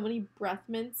so many breath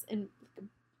mints in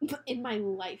my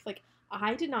life. Like,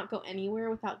 I did not go anywhere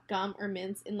without gum or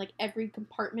mints in, like, every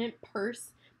compartment, purse,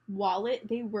 wallet.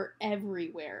 They were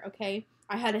everywhere, okay?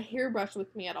 I had a hairbrush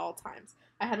with me at all times.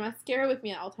 I had mascara with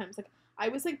me at all times. Like, I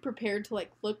was, like, prepared to,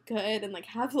 like, look good and, like,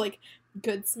 have, like,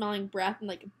 good smelling breath and,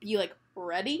 like, be, like,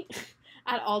 ready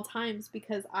at all times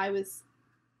because I was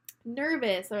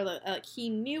nervous, or like he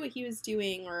knew what he was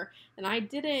doing, and I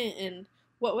didn't, and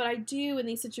what would I do in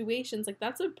these situations? Like,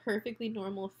 that's a perfectly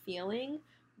normal feeling.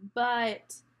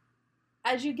 But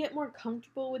as you get more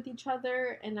comfortable with each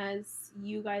other, and as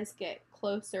you guys get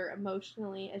closer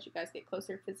emotionally, as you guys get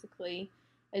closer physically,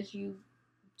 as you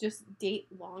just date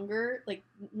longer, like,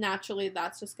 naturally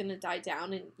that's just gonna die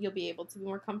down, and you'll be able to be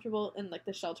more comfortable, and like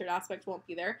the sheltered aspect won't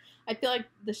be there. I feel like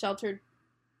the sheltered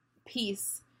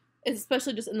piece,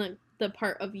 especially just in the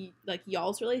part of like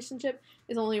y'all's relationship,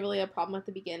 is only really a problem at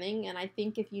the beginning. And I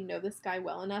think if you know this guy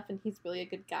well enough and he's really a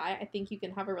good guy, I think you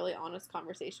can have a really honest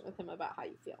conversation with him about how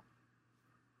you feel.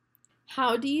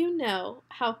 How do you know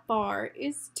how far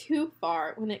is too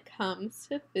far when it comes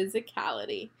to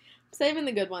physicality? I'm saving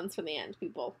the good ones for the end,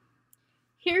 people.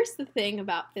 Here's the thing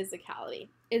about physicality,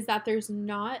 is that there's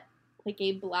not like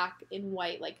a black and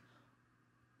white like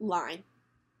line.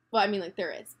 Well, I mean, like,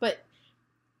 there is, but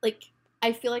like,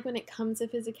 I feel like when it comes to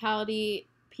physicality,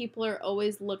 people are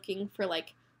always looking for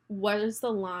like, what is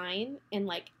the line? And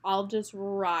like, I'll just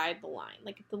ride the line.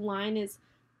 Like, if the line is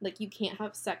like, you can't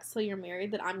have sex till you're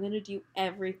married, then I'm going to do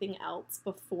everything else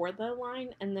before the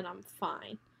line, and then I'm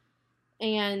fine.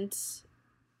 And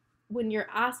when you're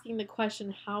asking the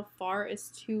question, how far is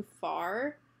too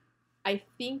far, I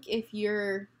think if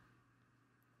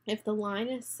the line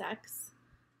is sex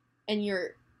and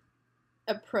you're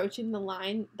approaching the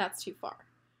line, that's too far.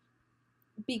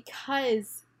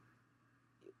 Because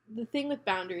the thing with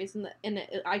boundaries,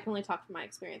 I can only talk from my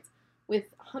experience, with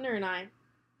Hunter and I,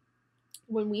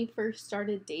 when we first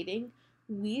started dating,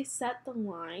 we set the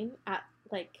line at,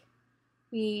 like,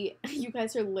 you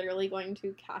guys are literally going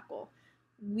to cackle.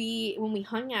 When we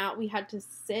hung out, we had to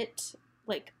sit,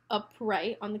 like,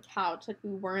 upright on the couch. Like,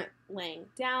 we weren't laying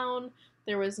down.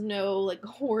 There was no, like,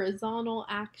 horizontal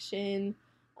action.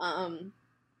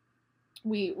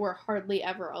 We were hardly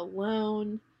ever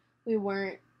alone. We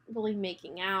weren't really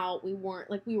making out.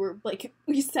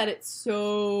 We set it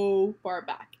so far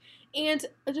back. And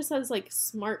just as, like,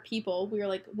 smart people, we were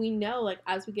like, we know, like,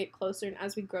 as we get closer and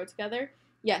as we grow together,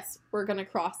 yes, we're gonna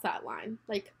cross that line.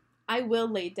 Like, I will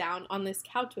lay down on this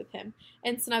couch with him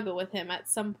and snuggle with him at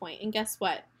some point. And guess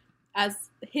what? As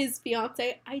his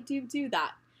fiance, I do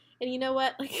that. And you know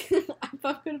what? Like, if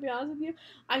I'm gonna be honest with you,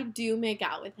 I do make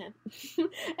out with him.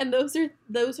 And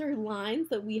those are lines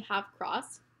that we have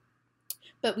crossed.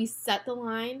 but we set the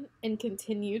line and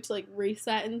continue to like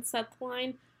reset and set the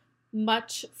line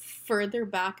much further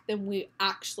back than we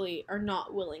actually are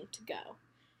not willing to go.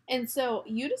 And so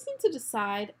you just need to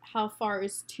decide how far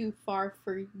is too far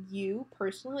for you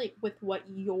personally, like with what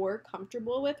you're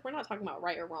comfortable with. We're not talking about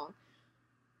right or wrong,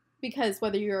 because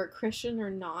whether you're a Christian or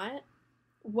not,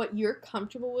 what you're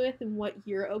comfortable with and what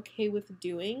you're okay with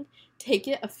doing, take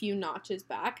it a few notches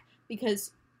back,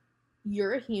 because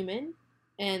you're a human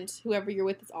and whoever you're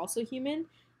with is also human,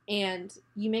 and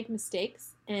you make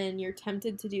mistakes and you're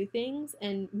tempted to do things,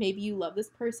 and maybe you love this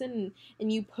person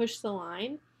and you push the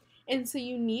line. And so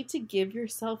you need to give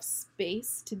yourself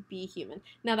space to be human.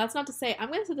 Now, that's not to say I'm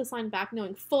going to set this line back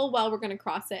knowing full well we're going to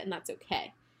cross it and that's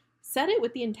okay. Set it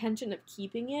with the intention of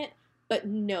keeping it, but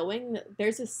knowing that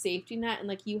there's a safety net and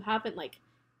like you haven't like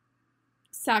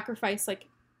sacrificed like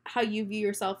how you view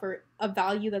yourself or a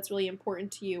value that's really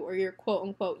important to you, or your quote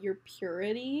unquote your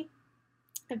purity,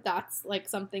 if that's like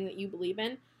something that you believe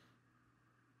in,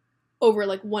 over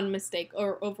like one mistake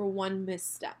or over one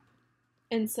misstep.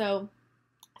 And so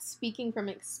speaking from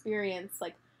experience,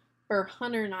 like for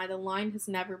Hunter and I, the line has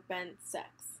never been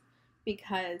sex,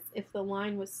 because if the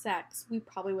line was sex, we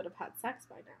probably would have had sex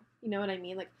by now. You know what I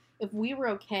mean? Like if we were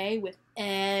okay with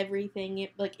everything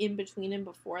like in between and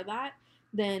before that,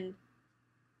 then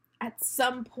at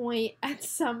some point,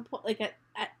 like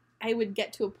I would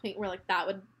get to a point where like that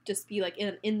would just be like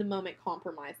an in the moment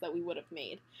compromise that we would have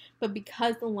made. But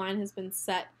because the line has been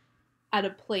set at a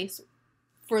place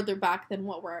further back than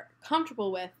what we're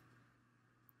comfortable with,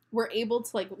 we're able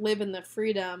to like live in the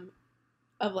freedom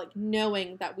of like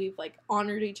knowing that we've like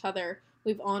honored each other,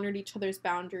 we've honored each other's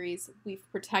boundaries,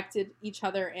 we've protected each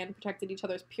other and protected each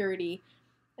other's purity,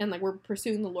 and like we're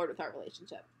pursuing the Lord with our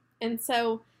relationship. And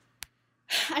so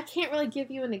I can't really give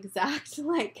you an exact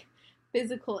like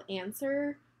physical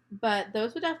answer, but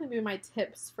those would definitely be my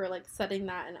tips for like setting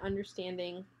that and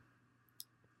understanding.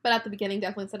 But at the beginning,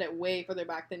 definitely set it way further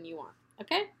back than you want.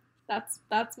 Okay? That's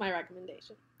my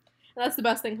recommendation. And that's the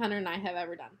best thing Hunter and I have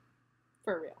ever done.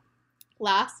 For real.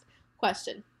 Last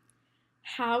question.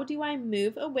 How do I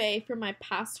move away from my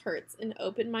past hurts and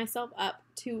open myself up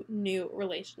to new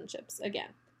relationships again?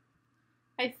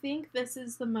 I think this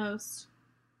is the most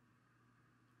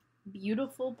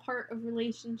beautiful part of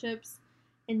relationships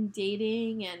and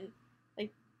dating, and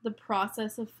like the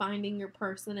process of finding your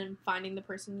person and finding the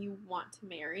person you want to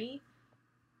marry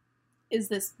is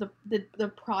this the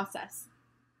process.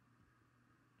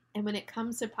 And when it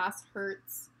comes to past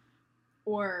hurts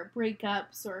or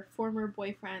breakups or former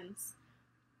boyfriends,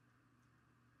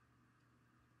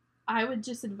 I would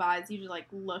just advise you to like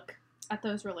look at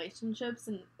those relationships,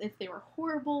 and if they were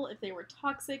horrible, if they were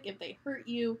toxic, if they hurt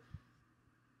you,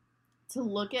 to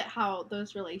look at how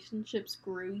those relationships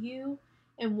grew you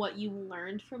and what you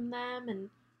learned from them,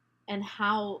 and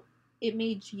how it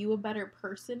made you a better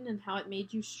person, and how it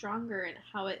made you stronger, and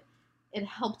how it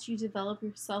helped you develop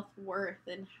your self-worth,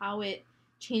 and how it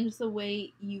changed the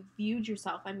way you viewed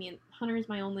yourself. I mean, Hunter is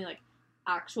my only like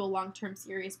actual long-term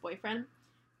serious boyfriend,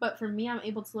 but for me, I'm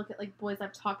able to look at like boys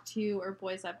I've talked to or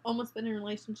boys I've almost been in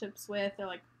relationships with, or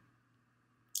like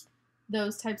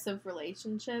those types of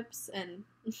relationships, and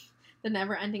the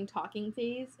never-ending talking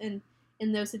phase, and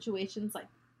in those situations, like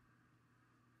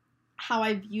how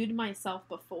I viewed myself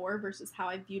before versus how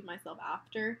I viewed myself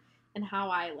after, and how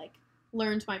I like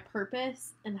learned my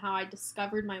purpose, and how I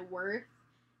discovered my worth,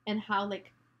 and how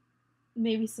like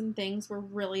maybe some things were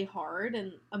really hard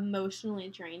and emotionally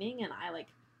draining, and I like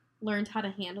learned how to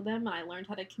handle them, and I learned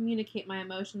how to communicate my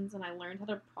emotions, and I learned how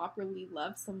to properly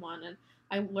love someone, and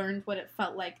I learned what it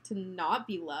felt like to not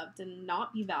be loved and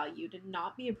not be valued and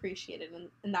not be appreciated,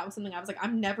 and that was something I was like,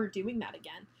 I'm never doing that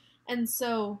again. And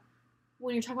so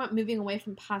when you're talking about moving away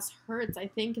from past hurts, I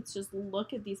think it's just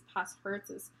look at these past hurts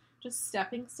as just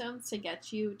stepping stones to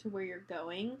get you to where you're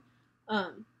going.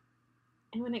 And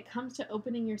when it comes to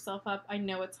opening yourself up, I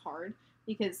know it's hard,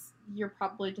 because you're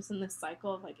probably just in this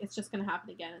cycle of like, it's just going to happen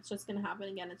again, it's just going to happen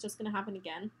again, it's just going to happen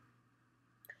again.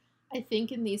 I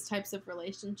think in these types of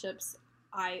relationships,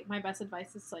 my best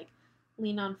advice is like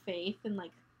lean on faith, and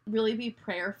like really be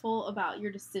prayerful about your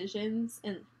decisions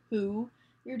and who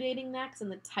you're dating next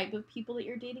and the type of people that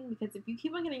you're dating, because if you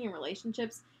keep on getting in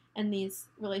relationships and these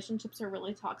relationships are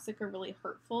really toxic or really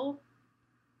hurtful,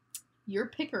 your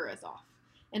picker is off.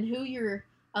 And who you're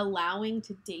allowing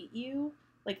to date you,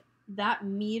 like that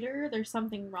meter, there's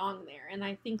something wrong there. And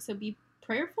I think so be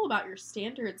prayerful about your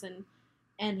standards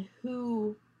and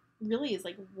who really is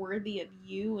like worthy of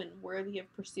you and worthy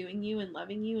of pursuing you and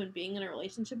loving you and being in a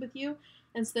relationship with you.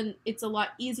 And so then it's a lot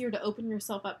easier to open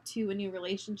yourself up to a new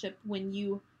relationship when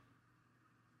you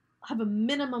have a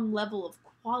minimum level of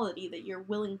quality that you're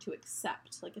willing to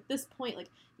accept. Like, at this point, like,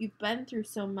 you've been through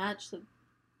so much that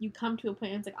you come to a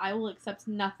point where it's like, I will accept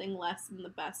nothing less than the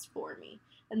best for me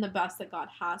and the best that God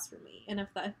has for me. And if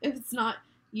it's not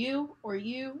you,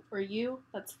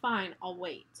 that's fine. I'll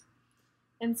wait.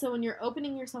 And so when you're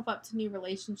opening yourself up to new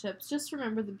relationships, just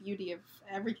remember the beauty of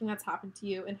everything that's happened to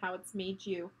you and how it's made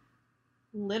you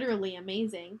literally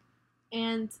amazing.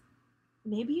 And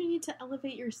maybe you need to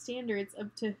elevate your standards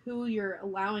up to who you're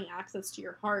allowing access to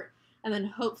your heart. And then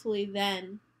hopefully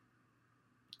then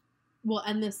we'll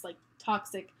end this like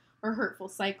toxic or hurtful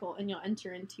cycle and you'll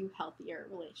enter into healthier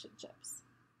relationships.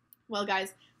 Well,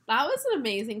 guys, that was an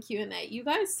amazing Q&A. You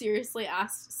guys seriously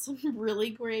asked some really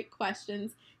great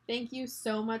questions. Thank you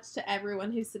so much to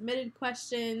everyone who submitted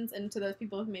questions and to those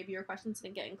people who maybe your questions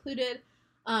didn't get included.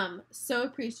 So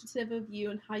appreciative of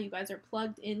you and how you guys are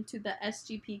plugged into the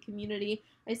SGP community.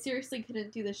 I seriously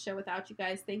couldn't do this show without you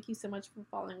guys. Thank you so much for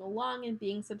following along and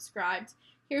being subscribed.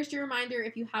 Here's your reminder,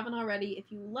 if you haven't already, if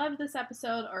you loved this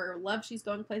episode or love She's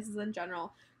Going Places in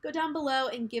general, go down below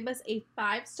and give us a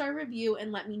 5-star review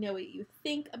and let me know what you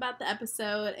think about the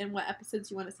episode and what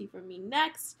episodes you want to see from me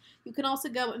next. You can also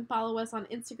go and follow us on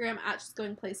Instagram at She's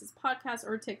Going Places Podcast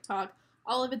or TikTok.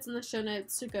 All of it's in the show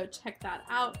notes, so go check that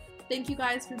out. Thank you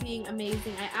guys for being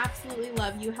amazing. I absolutely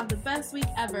love you. Have the best week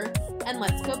ever, and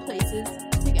let's go places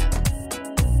together.